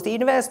schools, the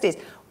universities?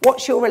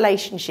 What's your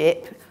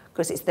relationship?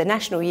 Because it's the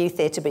National Youth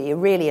Theatre, but you're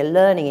really a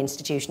learning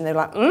institution. They're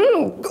like,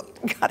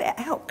 cut it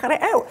out, cut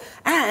it out.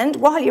 And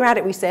while you're at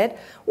it, we said,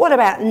 what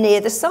about near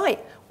the site?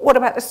 What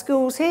about the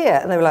schools here?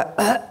 And they were like,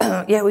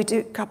 yeah, we do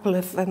a couple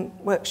of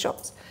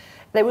workshops.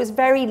 There was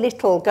very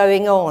little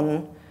going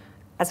on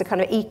as a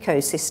kind of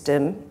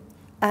ecosystem.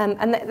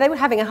 And they were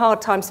having a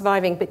hard time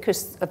surviving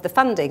because of the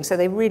funding. So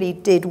they really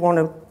did want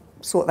to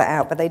sort that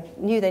out, but they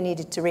knew they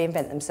needed to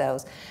reinvent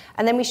themselves.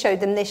 And then we showed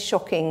them this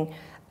shocking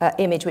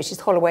image, which is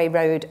Holloway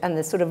Road and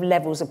the sort of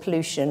levels of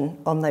pollution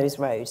on those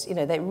roads. You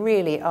know, they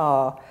really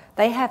are,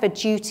 they have a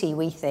duty,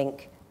 we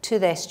think, to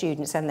their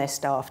students and their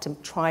staff to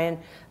try and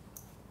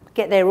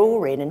get their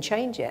oar in and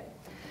change it.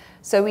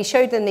 So we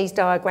showed them these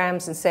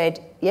diagrams and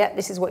said, yeah,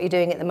 this is what you're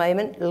doing at the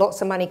moment.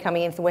 Lots of money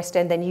coming in for the West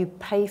End, then you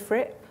pay for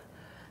it.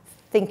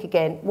 Think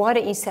again, why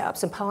don't you set up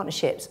some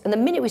partnerships? And the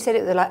minute we said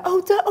it, they're like,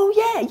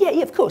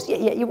 yeah, of course,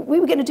 yeah, we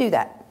were going to do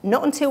that.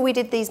 Not until we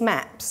did these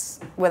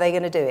maps were they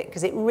going to do it,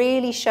 because it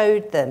really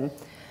showed them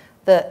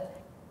that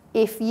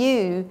if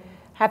you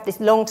have this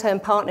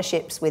long-term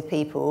partnerships with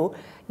people,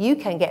 you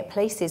can get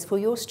places for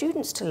your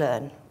students to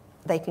learn.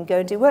 They can go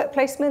and do work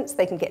placements,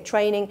 they can get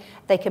training,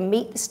 they can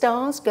meet the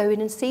stars, go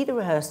in and see the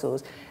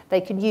rehearsals.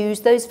 They can use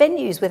those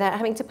venues without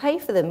having to pay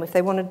for them if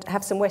they want to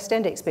have some West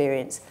End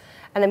experience.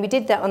 And then we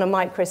did that on a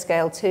micro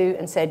scale too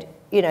and said,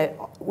 you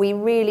know, we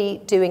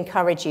really do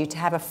encourage you to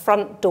have a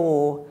front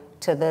door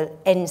to the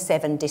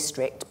N7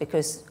 district,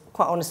 because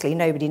quite honestly,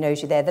 nobody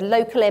knows you there. The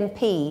local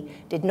MP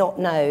did not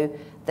know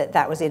that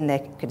that was in their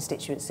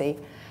constituency.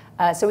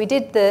 So we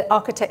did the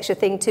architecture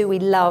thing too. We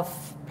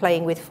love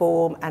playing with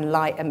form and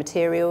light and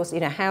materials.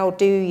 You know, how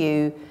do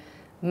you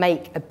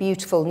make a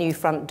beautiful new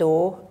front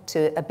door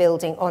to a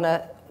building on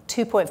a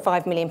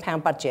 £2.5 million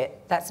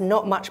budget? That's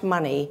not much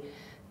money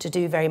to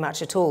do very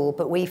much at all,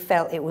 but we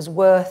felt it was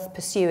worth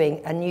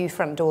pursuing a new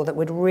front door that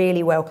would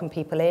really welcome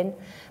people in.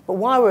 But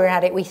while we were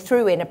at it, we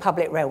threw in a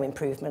public rail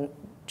improvement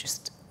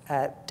just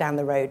down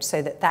the road,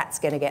 so that that's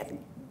going to get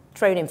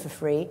thrown in for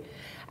free.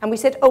 And we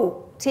said,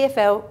 oh,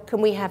 TfL,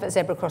 can we have a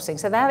zebra crossing?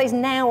 So that is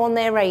now on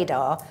their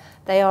radar.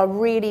 They are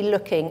really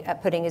looking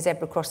at putting a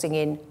zebra crossing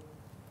in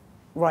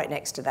right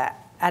next to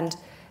that. And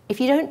if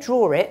you don't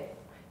draw it,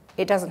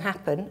 it doesn't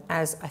happen,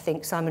 as I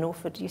think Simon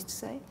Orford used to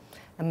say,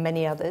 and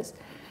many others.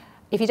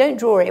 If you don't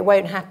draw it, it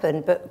won't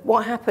happen. But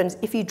what happens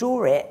if you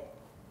draw it,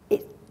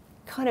 it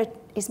kind of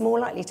is more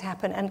likely to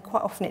happen, and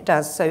quite often it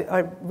does. So I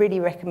really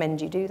recommend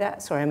you do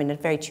that. Sorry, I'm in a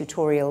very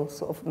tutorial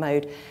sort of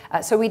mode.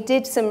 So we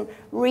did some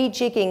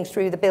rejigging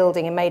through the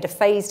building and made a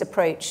phased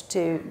approach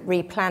to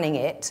replanning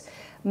it,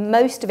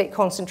 most of it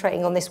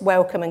concentrating on this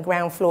welcome and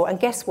ground floor. And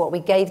guess what? We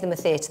gave them a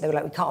theatre. They were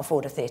like, we can't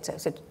afford a theatre.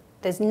 So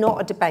there's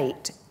not a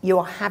debate.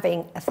 You're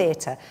having a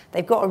theatre.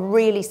 They've got a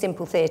really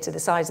simple theatre the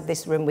size of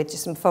this room with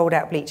just some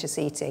fold-out bleacher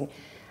seating,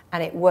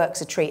 and it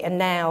works a treat. And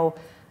now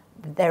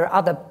there are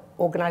other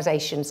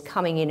organisations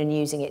coming in and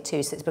using it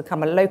too, so it's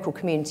become a local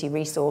community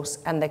resource.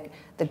 And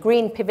the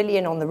green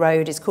pavilion on the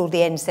road is called the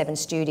N7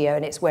 Studio,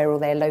 and it's where all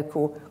their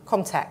local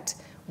contact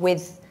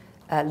with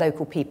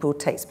local people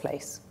takes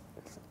place.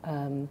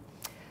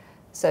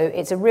 So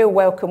it's a real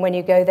welcome when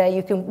you go there.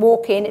 You can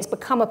walk in. It's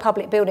become a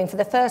public building. For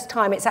the first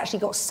time, it's actually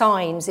got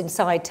signs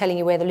inside telling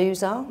you where the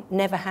loos are.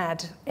 Never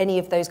had any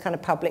of those kind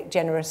of public,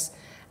 generous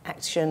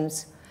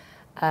actions.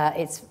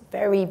 It's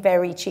very,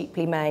 very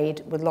cheaply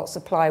made with lots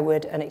of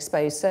plywood and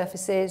exposed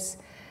surfaces.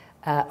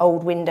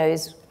 Old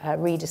windows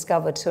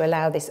rediscovered to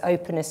allow this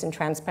openness and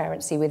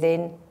transparency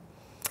within.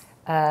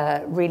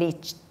 Really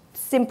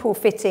simple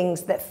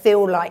fittings that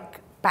feel like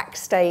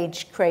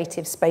backstage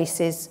creative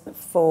spaces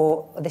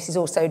for, this is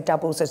also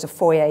doubles as a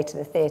foyer to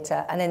the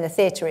theatre. And then the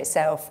theatre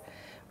itself,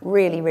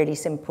 really, really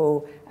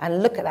simple.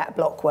 And look at that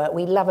block work.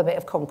 We love a bit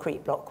of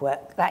concrete block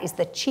work. That is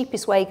the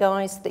cheapest way,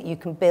 guys, that you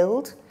can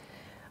build.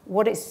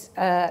 What its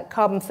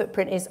carbon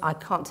footprint is, I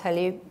can't tell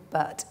you,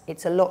 but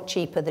it's a lot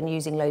cheaper than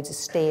using loads of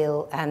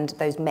steel and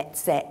those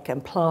Metzec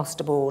and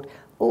plasterboard.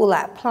 All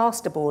that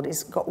plasterboard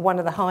has got one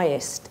of the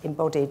highest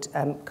embodied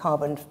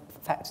carbon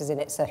factors in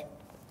it, so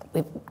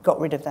we've got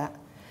rid of that.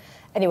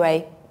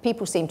 Anyway,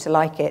 people seem to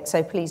like it,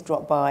 so please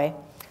drop by. I'm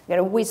going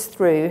to whiz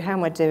through. How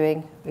am I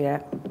doing?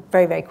 Yeah,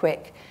 very, very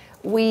quick.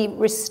 We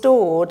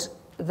restored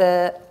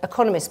the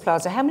Economist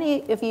Plaza. How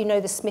many of you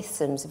know the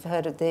Smithsons? Have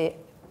heard of the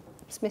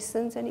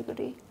Smithsons,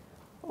 anybody?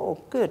 Oh,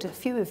 good, a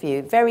few of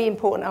you. Very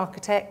important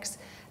architects,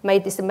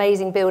 made this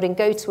amazing building.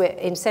 Go to it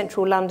in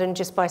central London,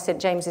 just by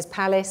St James's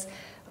Palace.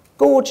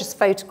 Gorgeous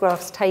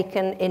photographs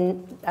taken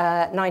in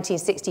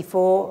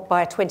 1964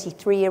 by a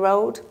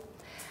 23-year-old.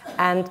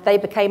 And they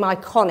became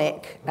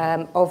iconic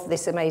of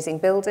this amazing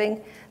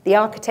building. The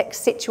architects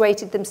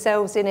situated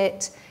themselves in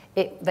it.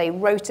 They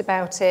wrote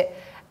about it.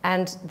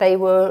 And they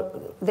were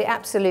the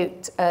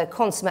absolute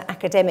consummate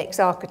academics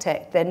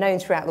architect. They're known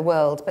throughout the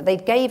world, but they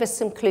gave us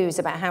some clues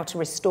about how to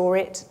restore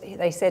it.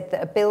 They said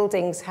that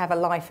buildings have a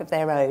life of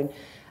their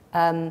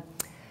own.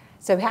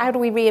 So how do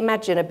we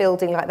reimagine a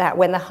building like that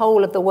when the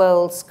whole of the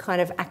world's kind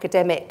of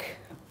academic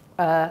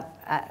kind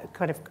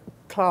of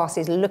class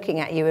is looking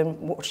at you and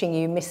watching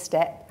you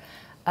misstep?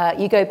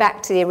 You go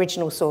back to the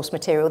original source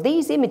material.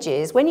 These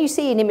images, when you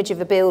see an image of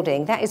a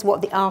building, that is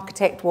what the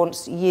architect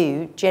wants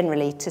you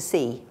generally to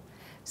see.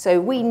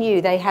 So we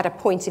knew they had a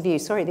point of view.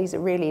 Sorry, these are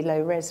really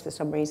low res for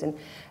some reason.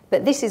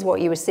 But this is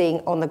what you were seeing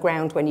on the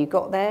ground when you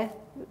got there.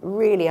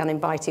 Really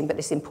uninviting, but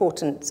this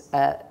important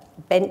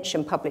bench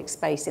and public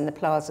space in the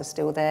plaza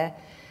still there.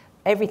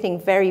 Everything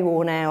very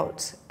worn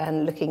out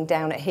and looking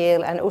down at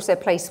heel, and also a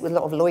place with a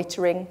lot of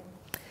loitering.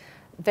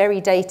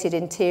 Very dated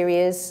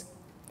interiors.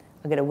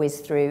 I'm going to whiz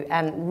through,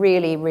 and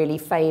really, really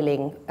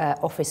failing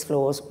office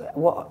floors.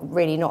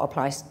 Really not a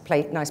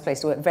nice place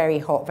to work. Very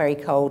hot, very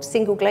cold.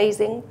 Single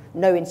glazing,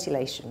 no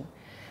insulation.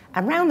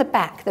 And round the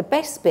back, the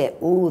best bit,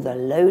 the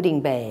loading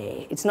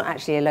bay. It's not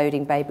actually a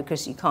loading bay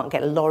because you can't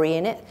get a lorry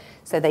in it.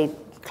 So they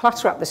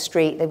clutter up the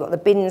street. They've got the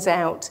bins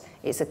out.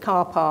 It's a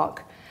car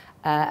park.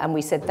 And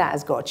we said, that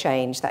has got to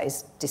change. That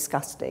is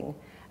disgusting.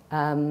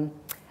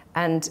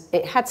 And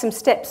it had some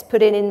steps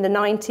put in the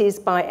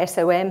 90s by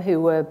SOM, who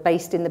were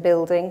based in the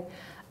building.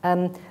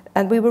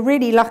 And we were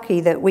really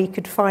lucky that we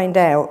could find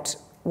out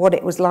what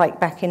it was like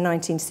back in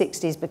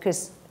 1960s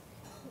because,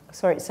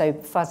 sorry it's so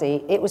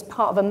fuzzy, it was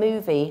part of a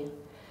movie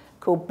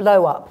called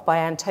Blow Up by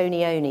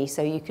Antonioni.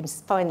 So you can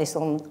find this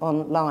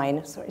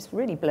online. Sorry, it's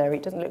really blurry.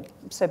 It doesn't look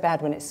so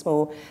bad when it's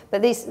small.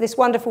 But this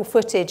wonderful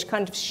footage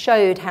kind of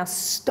showed how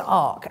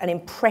stark and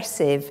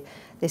impressive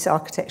this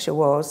architecture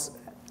was.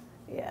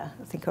 Yeah,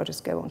 I think I'll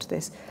just go on to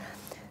this.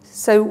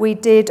 So we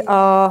did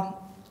our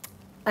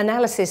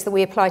analysis that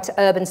we applied to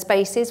urban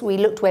spaces. We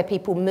looked where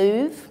people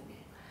move.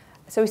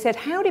 So we said,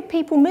 how did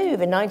people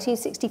move in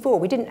 1964?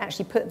 We didn't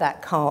actually put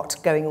that cart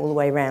going all the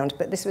way around,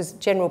 but this was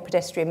general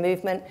pedestrian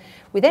movement.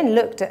 We then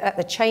looked at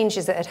the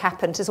changes that had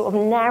happened to sort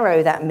of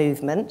narrow that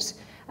movement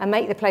and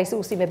make the place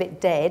all seem a bit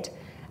dead.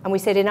 And we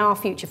said in our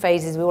future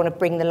phases, we want to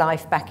bring the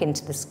life back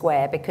into the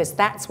square because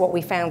that's what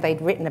we found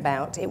they'd written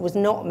about. It was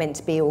not meant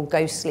to be all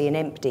ghostly and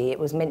empty. It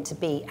was meant to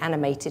be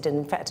animated and,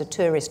 in fact, a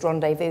tourist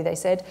rendezvous, they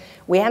said.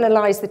 We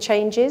analysed the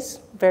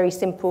changes, very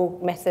simple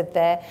method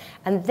there.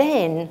 And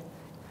then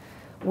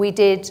we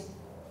did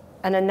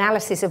an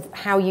analysis of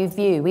how you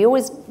view. We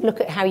always look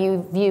at how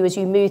you view as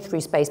you move through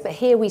space, but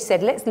here we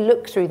said, let's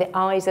look through the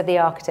eyes of the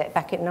architect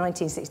back in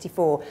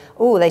 1964.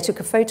 Oh, they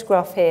took a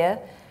photograph here.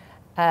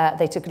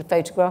 They took a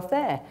photograph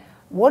there.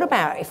 What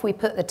about if we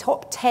put the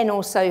top 10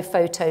 or so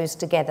photos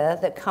together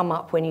that come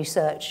up when you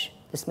search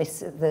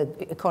the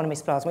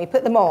Economist Plaza? And we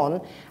put them on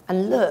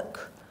and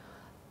look,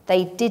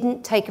 they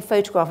didn't take a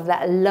photograph of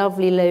that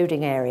lovely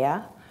loading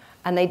area,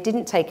 and they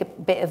didn't take a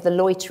bit of the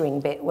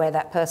loitering bit where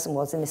that person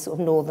was in this sort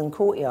of northern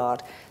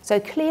courtyard. So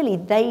clearly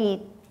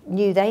they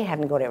knew they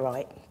hadn't got it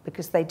right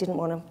because they didn't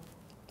want to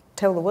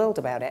tell the world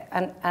about it.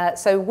 And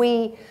so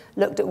we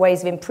looked at ways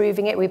of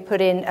improving it. We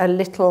put in a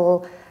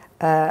little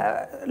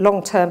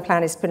long-term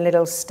plan is to put a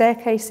little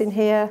staircase in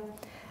here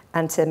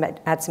and to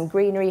add some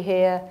greenery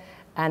here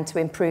and to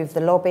improve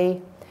the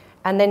lobby.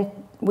 And then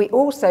we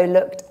also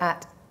looked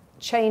at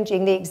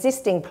changing the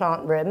existing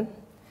plant room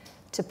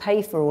to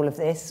pay for all of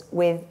this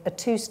with a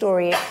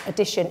two-storey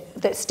addition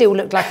that still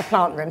looked like a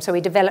plant room. So we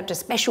developed a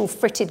special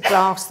fritted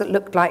glass that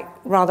looked like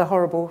rather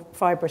horrible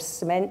fibrous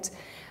cement.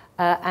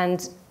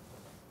 And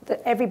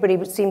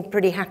everybody seemed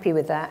pretty happy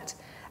with that.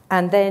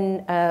 And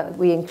then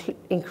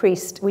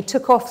we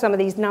took off some of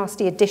these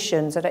nasty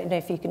additions. I don't know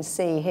if you can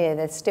see here,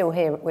 they're still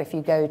here if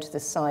you go to the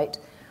site.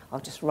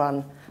 I'll just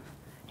run.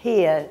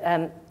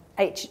 Here,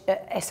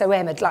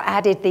 SOM had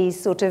added these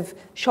sort of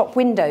shop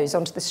windows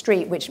onto the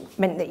street, which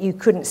meant that you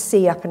couldn't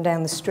see up and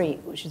down the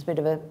street, which is a bit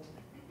of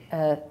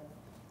a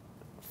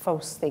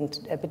false thing,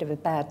 a bit of a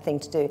bad thing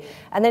to do.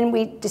 And then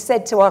we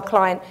said to our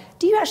client,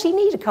 do you actually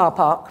need a car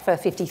park for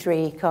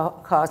 53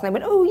 cars? And they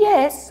went, oh,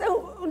 yes.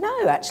 Oh,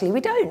 no, actually,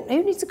 we don't.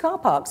 Who needs a car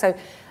park? So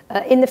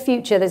in the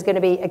future, there's going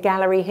to be a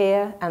gallery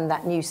here and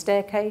that new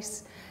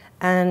staircase.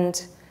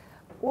 And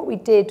what we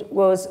did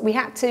was we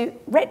had to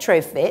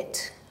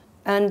retrofit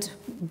and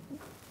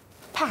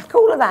pack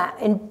all of that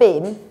in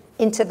BIM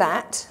into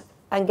that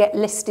and get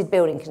listed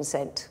building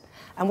consent.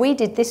 And we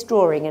did this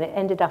drawing, and it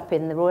ended up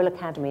in the Royal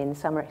Academy in the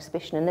summer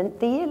exhibition. And then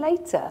the year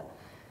later,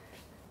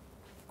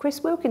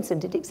 Chris Wilkinson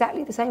did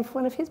exactly the same for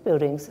one of his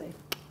buildings. So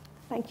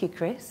thank you,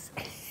 Chris.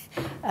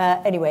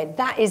 Anyway,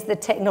 that is the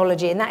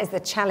technology and that is the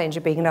challenge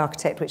of being an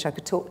architect, which I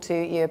could talk to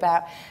you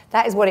about.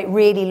 That is what it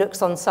really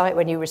looks on site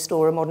when you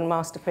restore a modern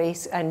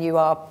masterpiece, and you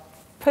are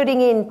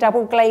putting in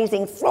double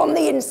glazing from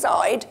the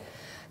inside,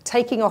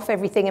 taking off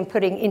everything and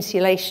putting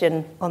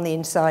insulation on the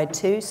inside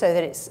too, so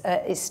that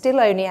it's still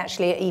only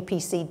actually at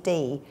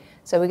EPC-D.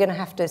 So we're going to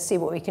have to see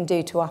what we can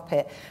do to up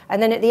it.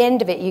 And then at the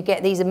end of it, you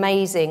get these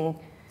amazing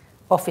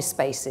office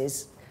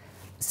spaces.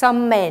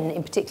 Some men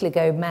in particular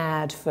go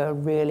mad for a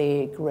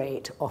really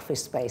great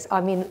office space.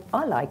 I mean,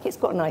 I like it. It's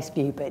got a nice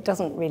view, but it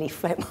doesn't really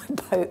float my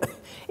boat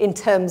in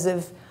terms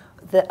of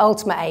the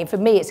ultimate aim. For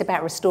me, it's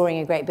about restoring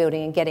a great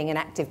building and getting an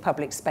active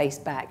public space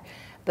back.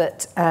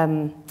 But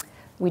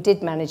we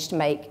did manage to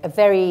make a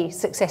very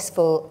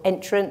successful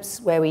entrance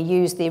where we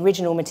used the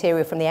original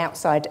material from the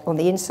outside on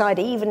the inside,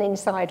 even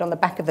inside on the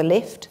back of the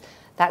lift.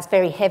 That's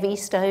very heavy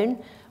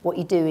stone. What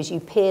you do is you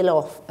peel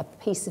off a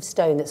piece of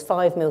stone that's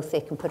 5 mil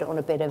thick and put it on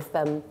a bit of,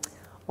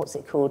 what's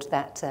it called,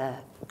 that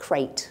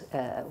crate,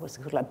 what's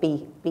it called, like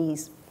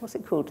bees, what's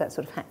it called, that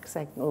sort of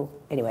hexagonal,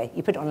 anyway,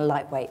 you put it on a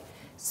lightweight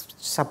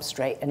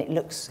substrate and it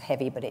looks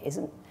heavy, but it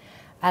isn't.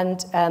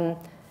 And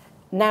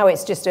now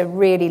it's just a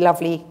really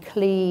lovely,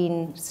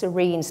 clean,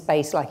 serene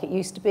space like it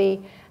used to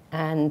be,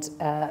 and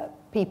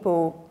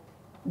people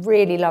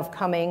really love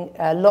coming.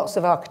 Lots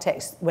of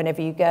architects,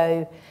 whenever you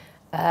go.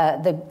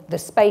 The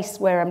space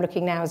where I'm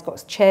looking now has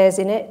got chairs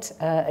in it,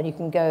 and you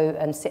can go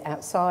and sit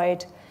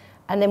outside.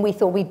 And then we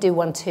thought we'd do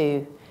one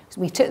too. So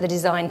we took the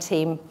design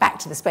team back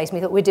to the space, and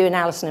we thought we'd do an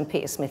Alison and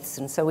Peter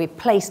Smithson. So we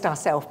placed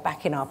ourselves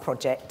back in our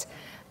project,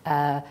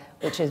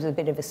 which is a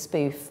bit of a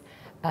spoof.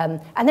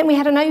 And then we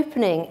had an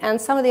opening,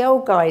 and some of the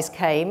old guys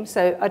came.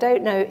 So I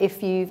don't know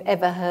if you've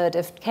ever heard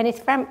of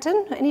Kenneth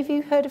Frampton. Any of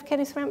you heard of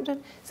Kenneth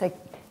Frampton? So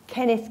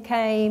Kenneth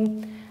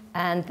came,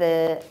 and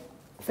the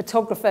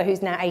photographer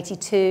who's now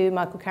 82,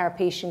 Michael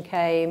Karapetian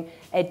came,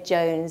 Ed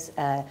Jones,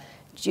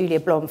 Julia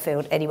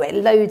Blomfield. Anyway,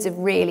 loads of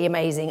really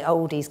amazing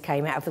oldies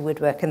came out of the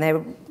woodwork, and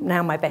they're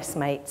now my best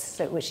mates,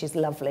 so, which is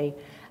lovely.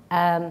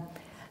 And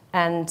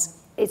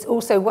it's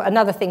also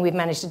another thing we've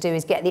managed to do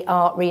is get the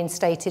art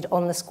reinstated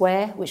on the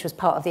square, which was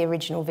part of the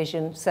original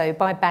vision. So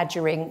by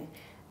badgering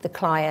the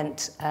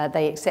client,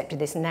 they accepted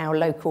this, and now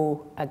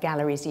local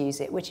galleries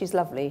use it, which is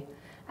lovely.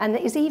 And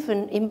it is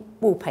even in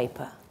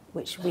wallpaper,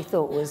 which we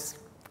thought was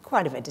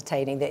quite of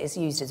entertaining, that is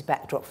used as a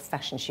backdrop for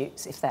fashion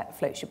shoots, if that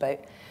floats your boat.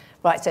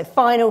 Right, so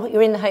final,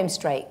 you're in the home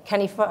straight. Can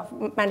you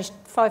manage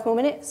 5 more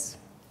minutes?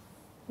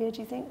 Yeah,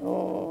 do you think?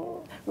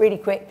 Oh, really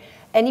quick.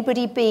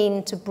 Anybody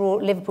been to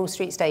Liverpool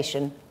Street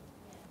Station?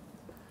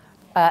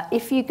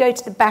 If you go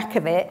to the back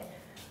of it,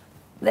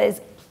 there's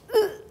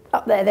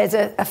up there's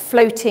a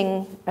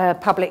floating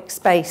public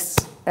space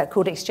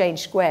called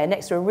Exchange Square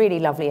next to a really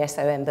lovely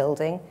SOM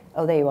building.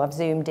 Oh, there you are, I've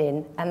zoomed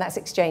in, and that's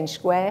Exchange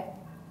Square.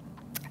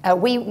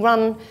 We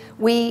were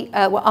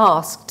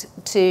asked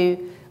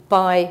to,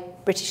 by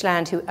British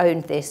Land, who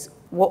owned this,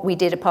 what we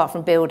did apart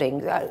from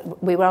building.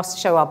 We were asked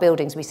to show our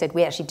buildings. We said,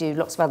 we actually do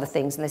lots of other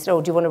things. And they said,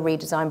 oh, do you want to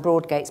redesign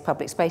Broadgate's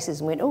public spaces?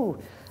 And we went, oh,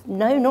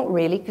 no, not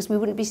really, because we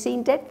wouldn't be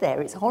seen dead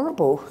there. It's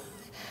horrible.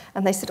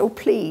 And they said, oh,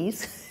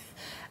 please.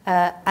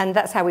 And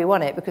that's how we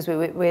won it, because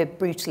we're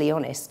brutally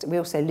honest. We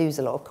also lose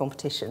a lot of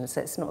competition,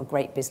 so it's not a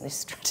great business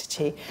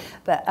strategy.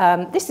 But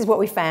this is what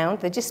we found.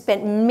 They just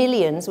spent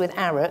millions with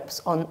Arabs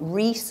on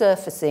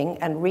resurfacing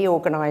and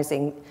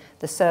reorganising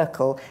the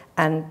circle,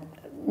 and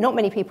not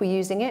many people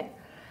using it.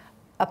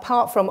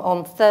 Apart from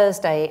on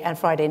Thursday and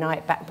Friday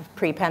night, back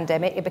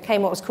pre-pandemic, it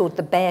became what was called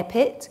the Bear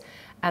Pit.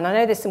 And I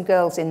know there's some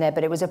girls in there,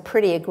 but it was a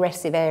pretty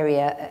aggressive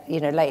area, you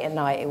know, late at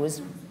night. It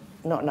was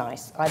not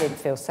nice. I didn't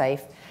feel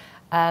safe.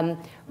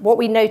 What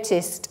we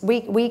noticed,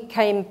 we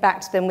came back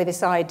to them with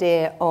this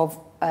idea of,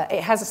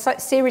 it has a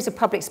series of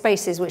public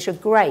spaces which are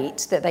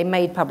great, that they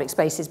made public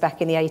spaces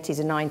back in the 80s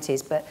and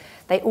 90s, but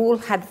they all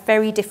had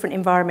very different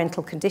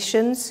environmental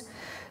conditions.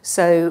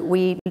 So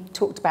we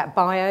talked about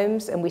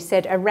biomes, and we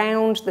said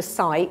around the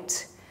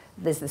site,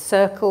 there's the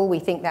circle, we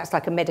think that's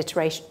like a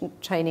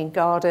Mediterranean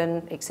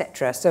garden,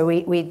 etc. So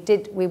we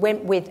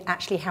went with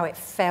actually how it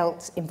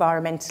felt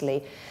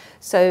environmentally.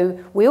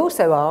 So we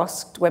also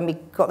asked, when we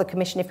got the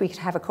commission, if we could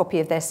have a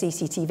copy of their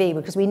CCTV,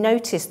 because we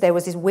noticed there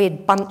was this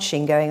weird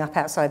bunching going up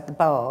outside the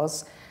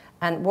bars,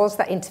 and was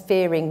that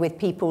interfering with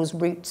people's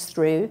routes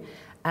through?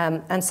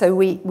 And so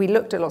we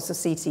looked at lots of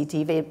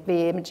CCTV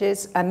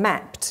images and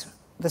mapped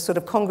the sort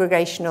of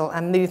congregational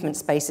and movement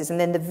spaces, and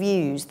then the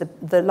views.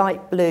 The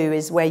light blue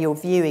is where you're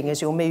viewing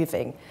as you're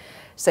moving.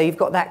 So you've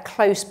got that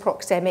close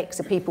proxemics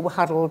of people were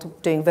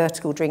huddled doing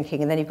vertical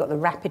drinking, and then you've got the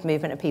rapid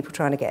movement of people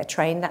trying to get a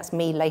train. That's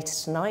me later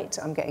tonight.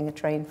 I'm getting a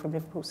train from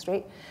Liverpool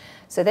Street.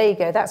 So there you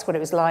go. That's what it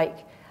was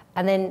like.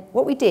 And then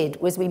what we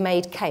did was we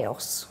made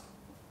chaos,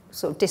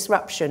 sort of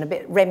disruption, a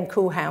bit Rem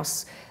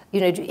Koolhaas. You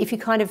know, if you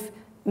kind of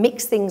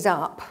mix things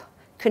up,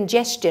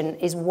 congestion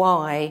is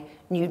why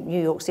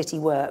New York City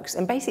works.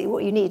 And basically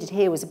what you needed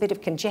here was a bit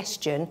of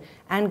congestion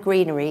and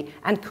greenery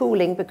and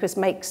cooling, because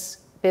makes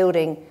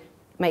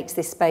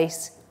this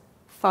space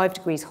 5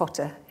 degrees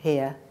hotter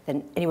here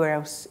than anywhere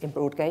else in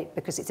Broadgate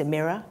because it's a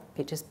mirror.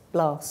 It just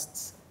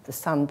blasts the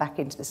sun back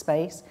into the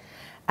space.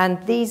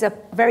 And these are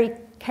very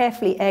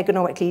carefully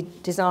ergonomically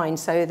designed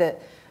so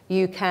that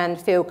you can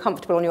feel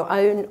comfortable on your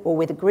own or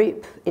with a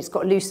group. It's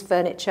got loose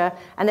furniture,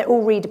 and they're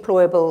all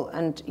redeployable,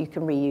 and you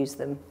can reuse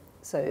them.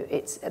 So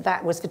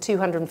that was for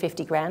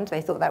 250 grand.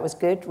 They thought that was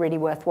good, really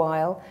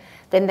worthwhile.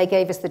 Then they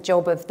gave us the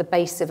job of the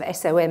base of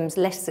SOM's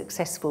less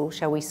successful,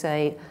 shall we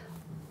say.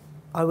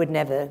 I would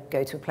never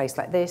go to a place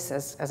like this,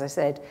 as I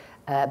said,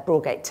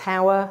 Broadgate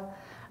Tower,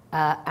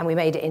 and we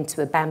made it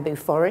into a bamboo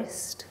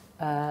forest,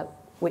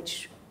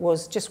 which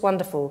was just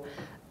wonderful.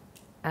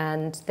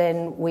 And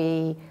then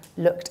we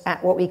looked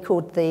at what we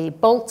called the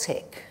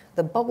Baltic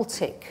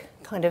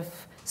kind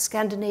of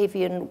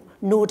Scandinavian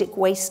Nordic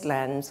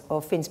wastelands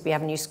of Finsbury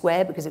Avenue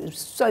Square, because it was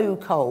so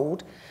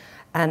cold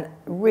and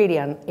really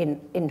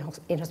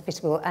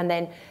inhospitable. And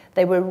then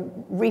they were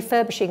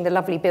refurbishing the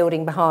lovely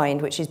building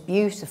behind, which is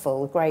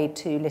beautiful, grade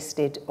 2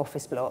 listed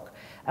office block.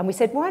 And we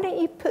said, why don't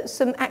you put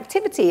some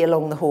activity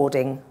along the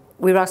hoarding?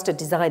 We were asked to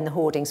design the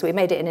hoarding, so we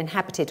made it an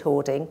inhabited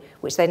hoarding,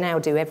 which they now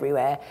do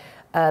everywhere.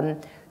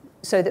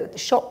 So that the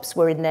shops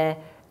were in there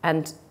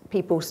and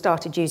people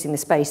started using the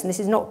space. And this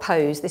is not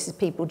posed, this is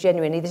people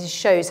genuinely, this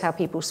shows how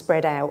people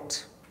spread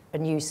out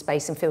and use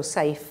space and feel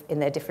safe in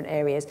their different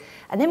areas.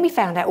 And then we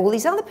found out all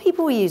these other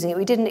people were using it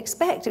we didn't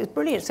expect. It was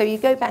brilliant. So you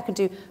go back and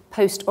do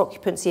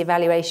post-occupancy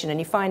evaluation and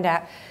you find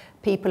out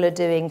people are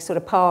doing sort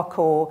of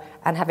parkour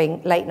and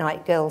having late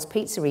night girls'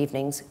 pizza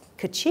evenings.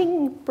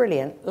 Ka-ching,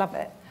 brilliant, love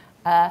it.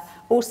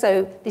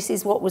 Also, this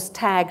is what was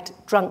tagged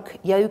drunk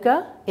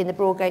yoga in the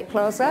Broadgate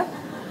Plaza.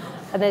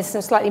 And there's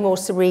some slightly more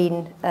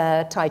serene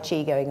Tai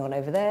Chi going on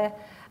over there.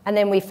 And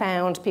then we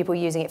found people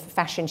using it for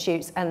fashion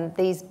shoots, and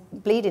these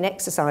bleeding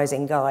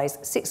exercising guys,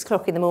 6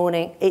 o'clock in the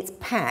morning, it's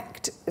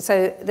packed.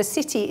 So the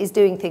city is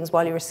doing things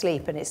while you're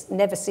asleep, and it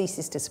never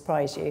ceases to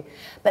surprise you.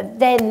 But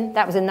then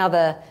that was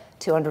another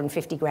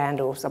 250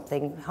 grand or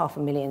something,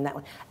 500,000, that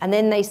one. And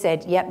then they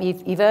said, yep,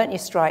 you've earned your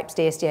stripes,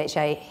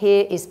 DSDHA.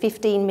 Here is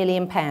 £15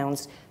 million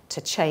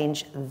to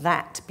change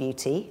that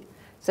beauty.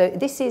 So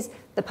this is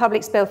the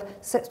public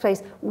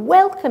space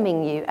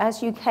welcoming you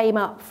as you came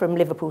up from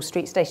Liverpool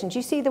Street Station. Do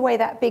you see the way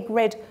that big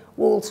red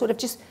wall sort of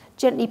just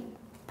gently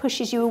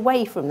pushes you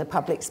away from the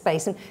public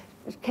space and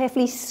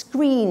carefully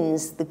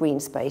screens the green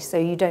space so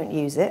you don't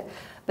use it?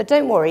 But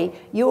don't worry,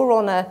 you're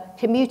on a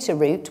commuter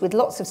route with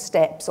lots of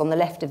steps on the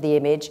left of the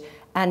image,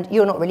 and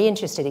you're not really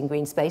interested in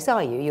green space,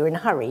 are you? You're in a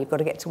hurry, you've got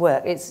to get to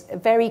work. It's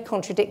very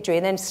contradictory.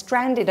 And then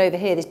stranded over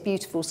here, this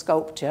beautiful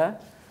sculpture.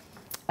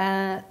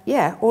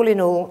 Yeah, all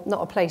in all,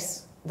 not a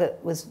place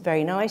that was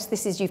very nice.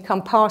 This is, you've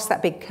come past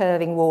that big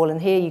curving wall,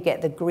 and here you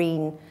get the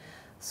green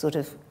sort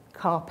of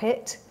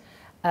carpet.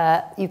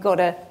 You've got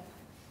a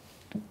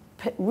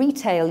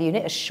retail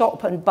unit, a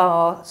shop and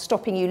bar,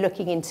 stopping you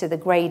looking into the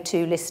grade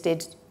 2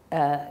 listed,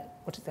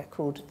 what is that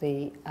called?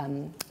 The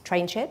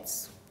train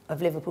sheds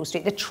of Liverpool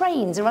Street. The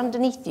trains are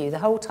underneath you the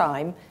whole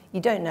time.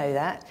 You don't know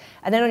that.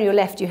 And then on your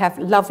left, you have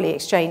lovely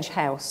Exchange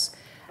House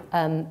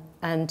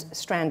and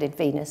stranded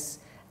Venus.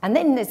 And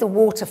then there's a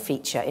water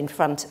feature in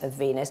front of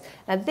Venus.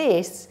 Now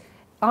this,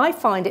 I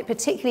find it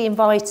particularly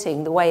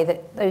inviting, the way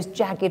that those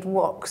jagged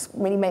rocks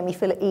really make me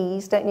feel at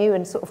ease, don't you?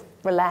 And sort of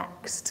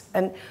relaxed.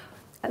 And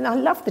I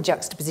love the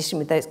juxtaposition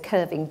with those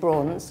curving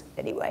bronze,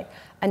 anyway.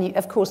 And you,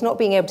 of course, not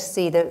being able to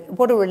see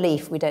what a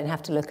relief we don't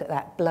have to look at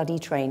that bloody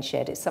train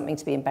shed. It's something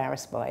to be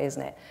embarrassed by,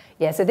 isn't it?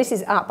 Yeah, so this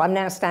is up. I'm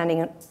now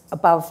standing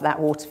above that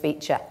water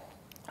feature.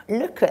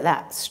 Look at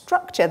that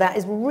structure. That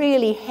is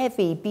really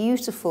heavy,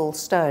 beautiful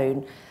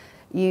stone,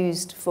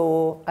 used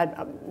for,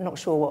 I'm not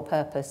sure what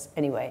purpose,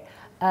 anyway.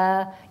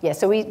 Yeah,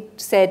 so we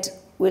said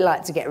we'd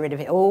like to get rid of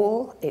it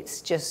all. It's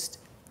just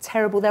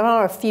terrible. There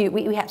are a few,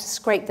 we had to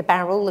scrape the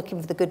barrel looking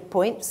for the good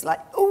points,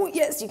 like, oh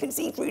yes, you can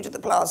see through to the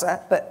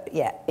plaza. But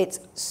yeah, it's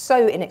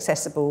so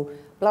inaccessible,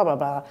 blah, blah,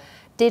 blah.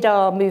 Did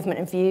our movement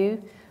and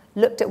view,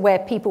 looked at where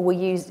people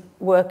will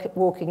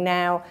walking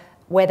now,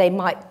 where they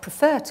might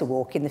prefer to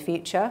walk in the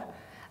future.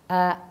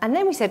 And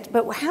then we said,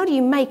 but how do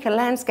you make a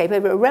landscape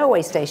over a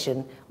railway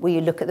station? Well, you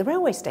look at the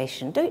railway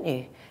station, don't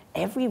you?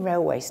 Every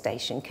railway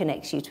station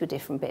connects you to a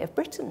different bit of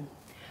Britain.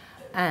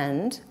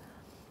 And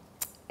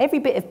every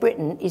bit of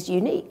Britain is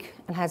unique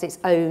and has its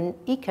own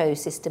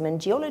ecosystem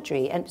and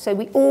geology. And so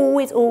we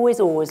always,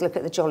 always, always look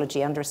at the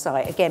geology under a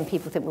site. Again,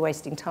 people think we're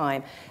wasting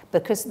time,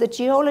 because the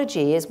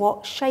geology is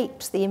what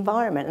shapes the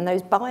environment and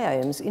those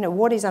biomes. You know,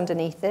 what is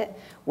underneath it?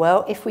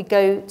 Well, if we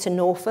go to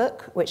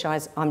Norfolk, which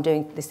I'm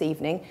doing this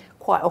evening,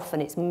 quite often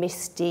it's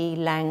misty,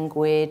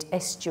 languid,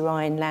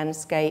 estuarine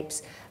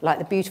landscapes, like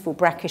the beautiful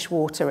brackish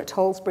water at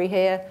Holsbury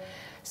here.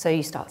 So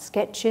you start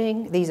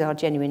sketching. These are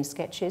genuine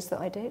sketches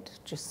that I did,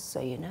 just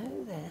so you know.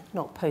 They're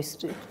not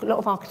posted. A lot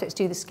of architects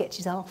do the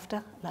sketches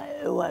after. Like,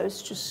 oh, I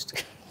was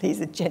just, these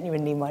are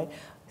genuinely my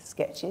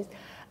sketches.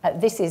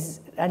 This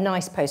is a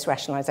nice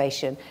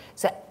post-rationalisation.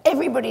 So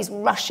everybody's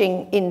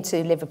rushing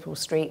into Liverpool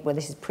Street, well,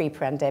 this is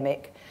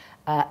pre-pandemic,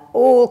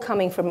 all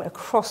coming from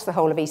across the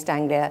whole of East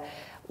Anglia.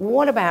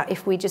 what about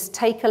if we just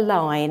take a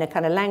line, a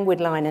kind of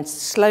languid line, and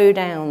slow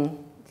down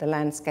the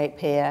landscape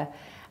here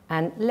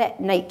and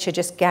let nature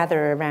just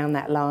gather around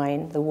that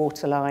line, the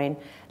water line,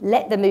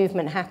 let the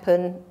movement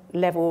happen,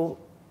 level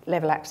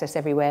access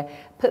everywhere,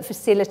 put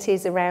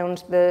facilities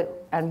around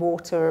and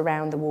water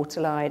around the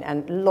waterline,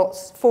 and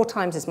 4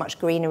 times as much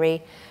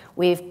greenery.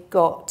 We've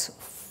got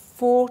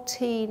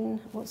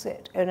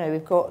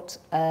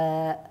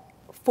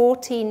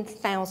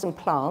 14,000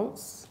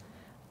 plants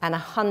and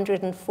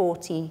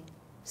 140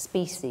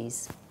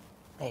 species.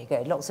 There you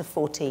go, lots of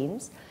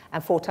 14s,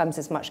 and 4 times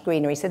as much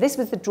greenery. So this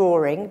was the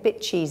drawing, a bit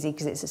cheesy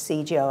because it's a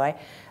CGI,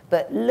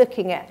 but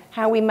looking at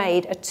how we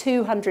made a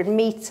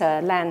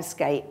 200-metre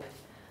landscape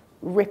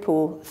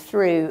ripple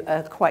through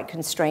a quite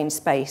constrained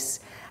space,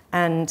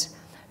 and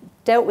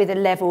dealt with the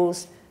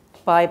levels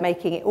by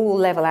making it all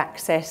level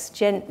access,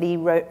 gently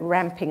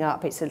ramping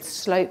up. It's a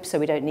slope, so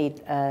we don't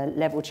need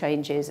level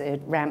changes,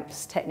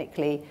 ramps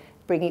technically,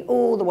 bringing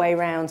all the way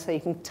around so you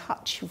can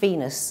touch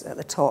Venus at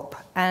the top.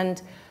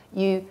 And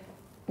you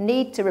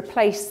need to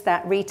replace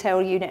that retail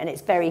unit, and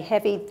it's very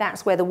heavy.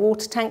 That's where the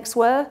water tanks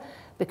were,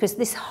 because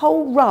this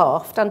whole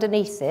raft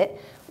underneath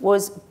it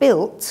was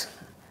built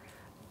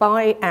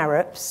by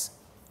Arabs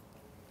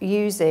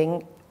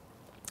using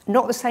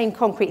not the same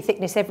concrete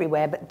thickness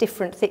everywhere, but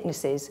different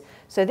thicknesses.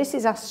 So this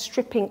is us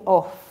stripping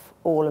off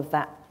all of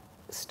that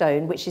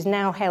stone, which is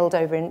now held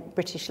over in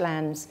British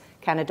lands,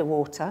 Canada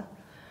water.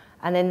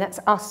 And then that's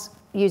us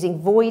using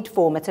void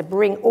former to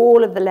bring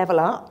all of the level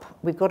up.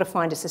 We've got to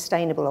find a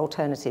sustainable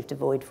alternative to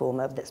void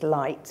former that's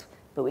light,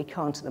 but we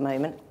can't at the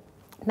moment.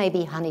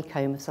 Maybe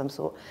honeycomb of some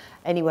sort.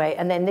 Anyway,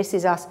 and then this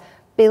is us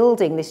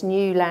building this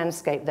new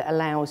landscape that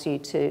allows you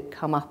to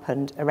come up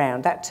and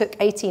around. That took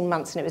 18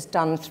 months, and it was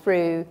done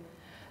through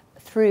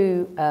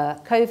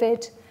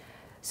COVID.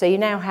 So you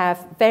now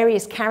have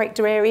various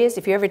character areas.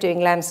 If you're ever doing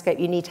landscape,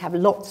 you need to have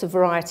lots of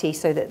variety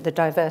so that the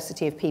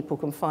diversity of people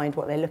can find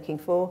what they're looking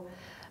for.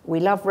 We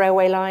love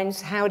railway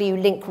lines. How do you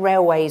link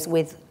railways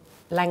with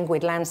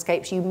languid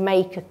landscapes? You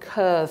make a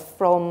curve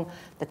from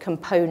the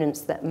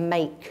components that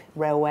make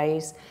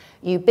railways.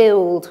 You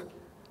build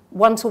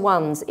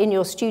one-to-ones in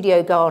your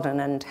studio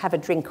garden and have a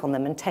drink on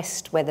them and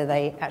test whether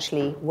they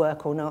actually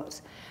work or not.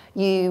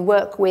 You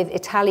work with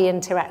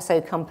Italian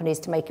terrazzo companies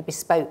to make a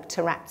bespoke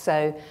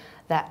terrazzo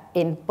that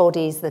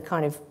embodies the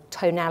kind of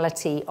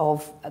tonality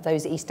of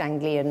those East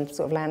Anglian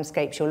sort of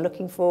landscapes you're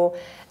looking for.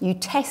 You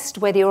test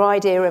whether your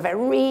idea of a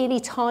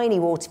really tiny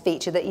water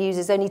feature that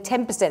uses only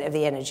 10% of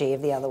the energy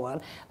of the other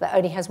one, that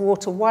only has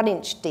water 1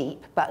 inch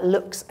deep but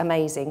looks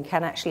amazing,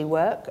 can actually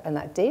work, and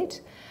that did.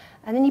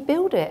 And then you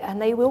build it, and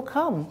they will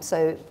come.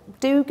 So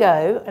do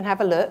go and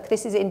have a look.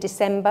 This is in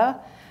December.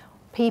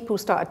 People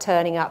started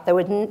turning up. There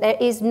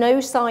is no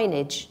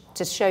signage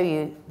to show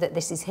you that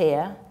this is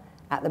here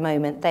at the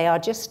moment. They are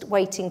just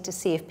waiting to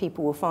see if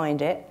people will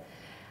find it.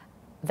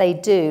 They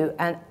do,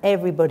 and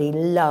everybody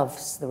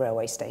loves the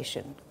railway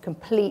station,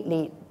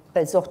 completely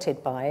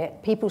besotted by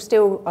it. People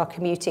still are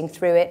commuting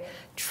through it.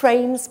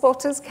 Train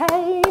spotters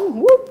came,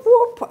 whoop,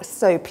 whoop.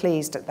 So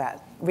pleased at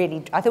that.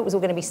 Really, I thought it was all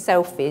going to be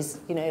selfies,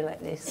 you know,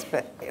 like this,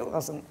 but it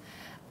wasn't.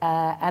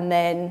 And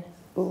then,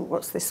 ooh,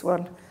 what's this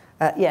one?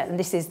 Yeah, and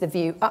this is the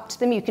view up to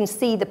them. You can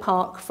see the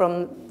park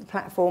from the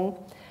platform.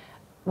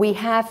 We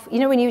have, you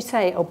know, when you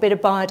say, oh, bit of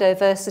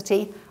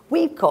biodiversity,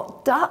 we've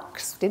got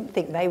ducks. Didn't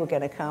think they were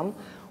going to come.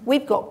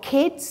 We've got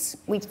kids.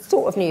 We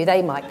sort of knew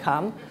they might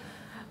come.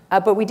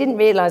 But we didn't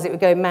realise it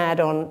would go mad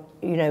on,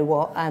 you know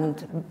what,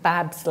 and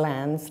Babs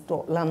Lands,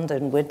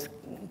 London, would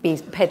be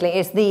peddling.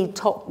 It's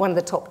one of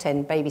the top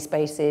 10 baby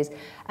spaces.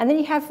 And then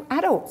you have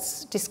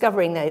adults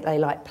discovering they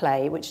like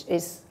play, which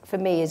is, for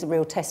me, is a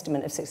real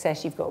testament of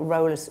success. You've got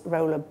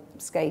roller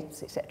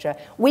skates, etc.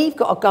 We've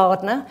got a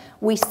gardener.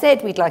 We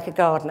said we'd like a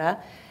gardener.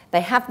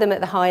 They have them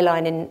at the High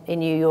Line in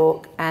New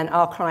York, and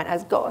our client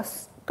has got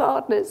us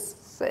gardeners.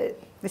 So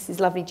this is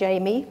lovely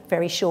Jamie,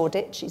 very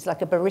Shoreditch. He's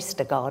like a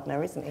barista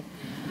gardener, isn't he?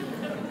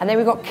 And then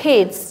we've got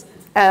kids.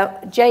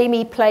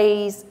 Jamie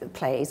plays.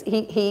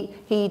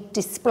 He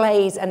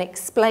displays and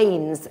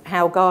explains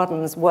how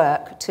gardens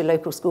work to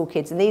local school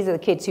kids. And these are the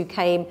kids who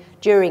came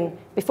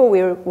before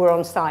we were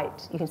on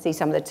site. You can see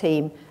some of the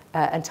team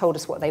and told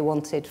us what they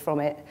wanted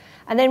from it.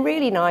 And then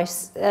really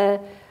nice,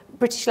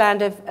 British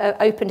Land have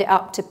opened it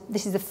up to,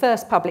 this is the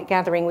first public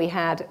gathering we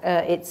had.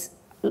 It's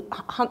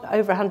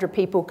over 100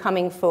 people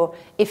coming for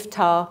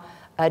iftar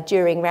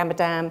during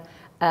Ramadan,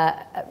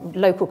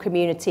 local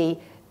community,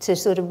 to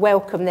sort of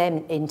welcome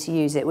them in to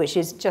use it, which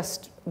is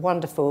just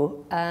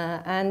wonderful.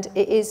 And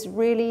it is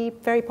really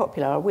very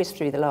popular. I whizzed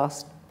through the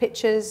last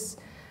pictures.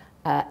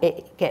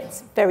 It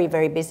gets very,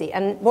 very busy.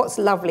 And what's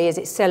lovely is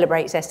it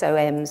celebrates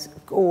SOM's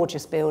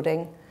gorgeous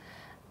building.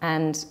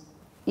 And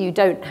you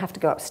don't have to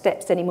go up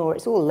steps anymore.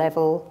 It's all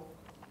level.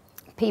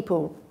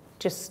 People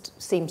just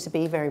seem to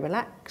be very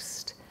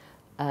relaxed.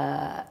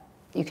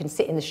 You can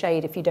sit in the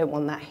shade if you don't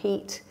want that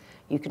heat.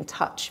 You can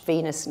touch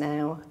Venus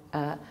now.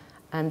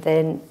 And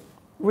then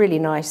really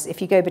nice,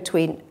 if you go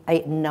between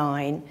 8 and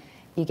 9,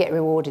 you get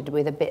rewarded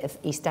with a bit of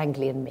East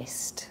Anglian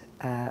mist,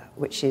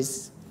 which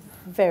is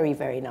very,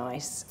 very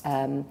nice.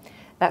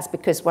 That's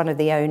because one of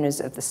the owners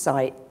of the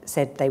site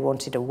said they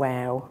wanted a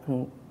wow,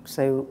 and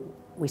so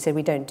we said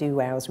we don't do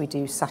wows, we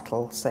do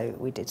subtle, so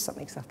we did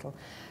something subtle.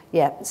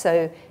 Yeah,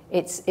 so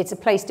it's a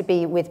place to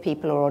be with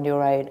people or on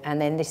your own,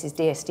 and then this is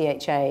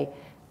DSDHA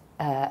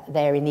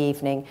there in the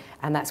evening,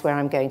 and that's where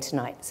I'm going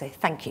tonight, so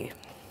thank you.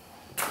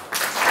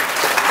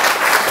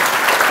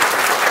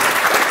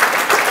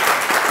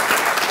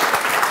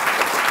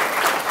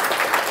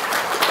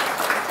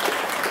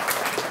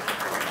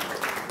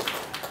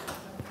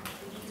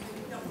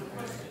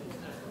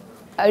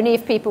 Only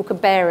if people can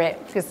bear it,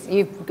 because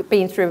you've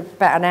been through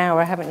about an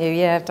hour, haven't you?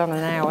 Yeah, I've done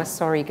an hour.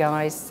 Sorry,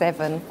 guys.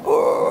 7.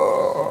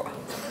 Oh.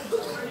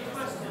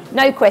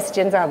 No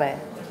questions, are there?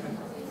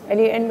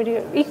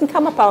 Anybody? You can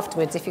come up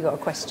afterwards if you've got a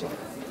question.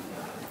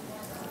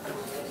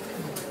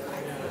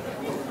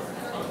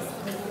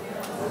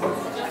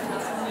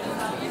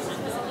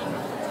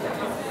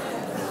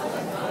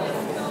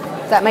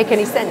 Does that make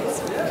any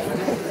sense?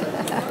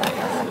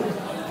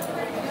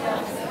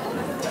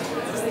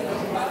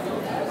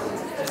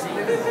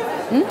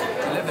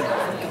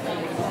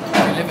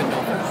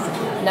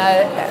 No.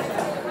 No.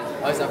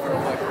 I was up for a